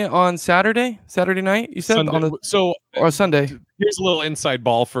it on Saturday night. You said Sunday. Or Sunday. Here's a little inside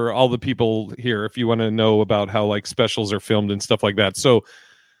ball for all the people here, if you want to know about how like specials are filmed and stuff like that. So.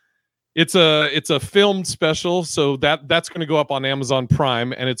 It's a filmed special, so that's going to go up on Amazon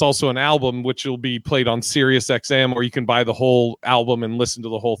Prime, and it's also an album which will be played on Sirius XM, or you can buy the whole album and listen to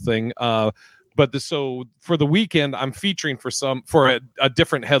the whole thing. So for the weekend, I'm featuring for a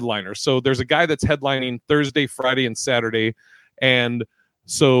different headliner. So there's a guy that's headlining Thursday, Friday, and Saturday, and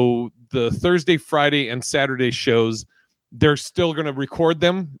so the Thursday, Friday, and Saturday shows, they're still going to record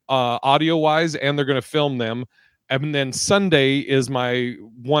them audio wise, and they're going to film them. And then Sunday is my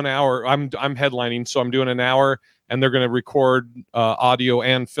 1 hour. I'm headlining, so I'm doing an hour, and they're going to record audio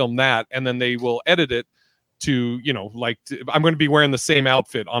and film that, and then they will edit it to, I'm going to be wearing the same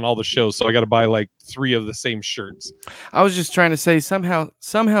outfit on all the shows, so I got to buy like 3 of the same shirts. I was just trying to say somehow,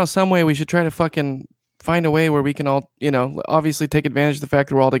 some way we should try to fucking find a way where we can all, obviously take advantage of the fact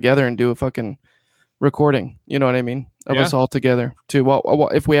that we're all together and do a fucking recording. You know what I mean? Of us all together too. Well,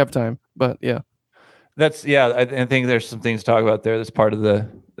 if we have time, but yeah. I think there's some things to talk about there. But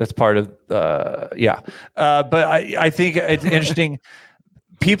I think it's interesting.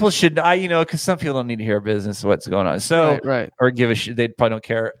 People should, because some people don't need to hear business, what's going on. So, right. Or give a shit. They probably don't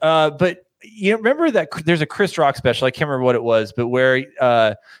care. But remember that there's a Chris Rock special. I can't remember what it was, but where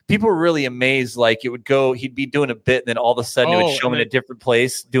people were really amazed. Like he'd be doing a bit, and then all of a sudden it would show him in a different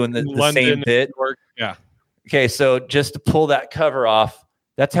place doing the same bit. Yeah. Okay. So just to pull that cover off,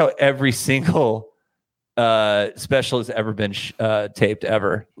 that's how every single special has ever been taped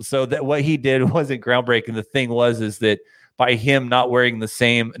ever. So that what he did wasn't groundbreaking. The thing is that by him not wearing the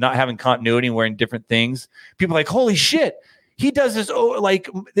same, not having continuity and wearing different things, people are like, holy shit, he does this. Oh, like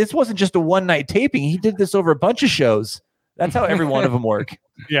this wasn't just a one night taping. He did this over a bunch of shows. That's how every one of them work.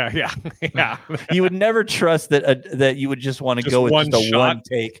 Yeah. You would never trust that you would just want to go with just a one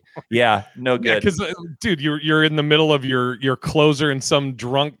take. Yeah, no good. Because dude, you're in the middle of your closer, and some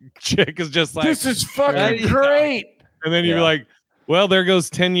drunk chick is just like, this is fucking great. And then you're like, well, there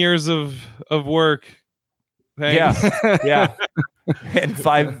goes 10 years of work. Thanks. Yeah. And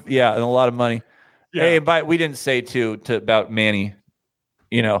 5, and a lot of money. Yeah. Hey, but we didn't say about Manny.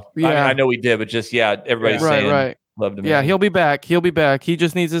 I know we did, but just everybody's saying. Right. Loved him. Yeah, he'll be back. He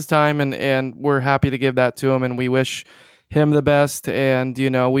just needs his time, and we're happy to give that to him. And we wish him the best. And,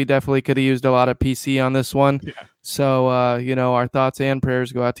 we definitely could have used a lot of PC on this one. Yeah. So, our thoughts and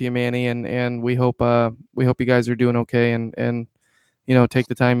prayers go out to you, Manny. And we hope you guys are doing okay and take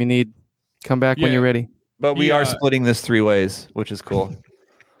the time you need. Come back when you're ready. But we are splitting this 3 ways, which is cool.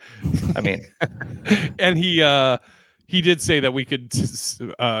 I mean, and he did say that we could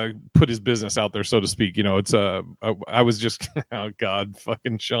put his business out there, so to speak. It's I was just oh God,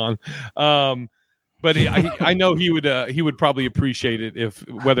 fucking Sean. But I know he would probably appreciate it if,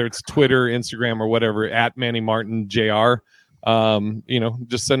 whether it's Twitter, Instagram, or whatever, at Manny Martin Jr.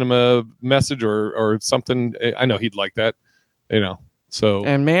 Just send him a message or something. I know he'd like that. So.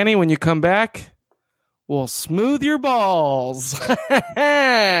 And Manny, when you come back, we'll smooth your balls. So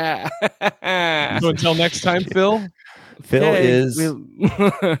until next time, Phil. Phil is.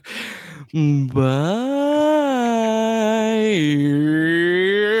 Bye.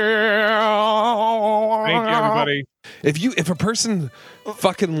 Thank you, everybody. If a person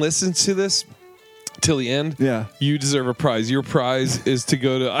fucking listens to this till the end, you deserve a prize. Your prize is to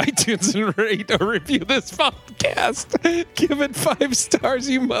go to iTunes and rate or review this podcast. Give it 5 stars,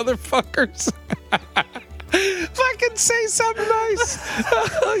 you motherfuckers. Fucking say something nice.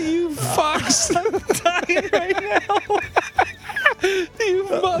 Oh, you fucks. I'm dying right now. You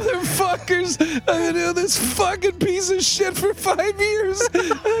motherfuckers. I've been doing this fucking piece of shit for 5 years.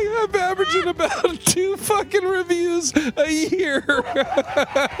 I'm averaging about 2 fucking reviews a year.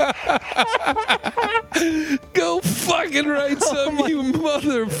 Go fucking write some, you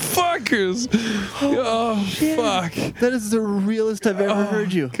motherfuckers. Oh, fuck. That is the realest I've ever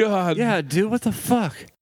heard you. God. Yeah, dude, what the fuck?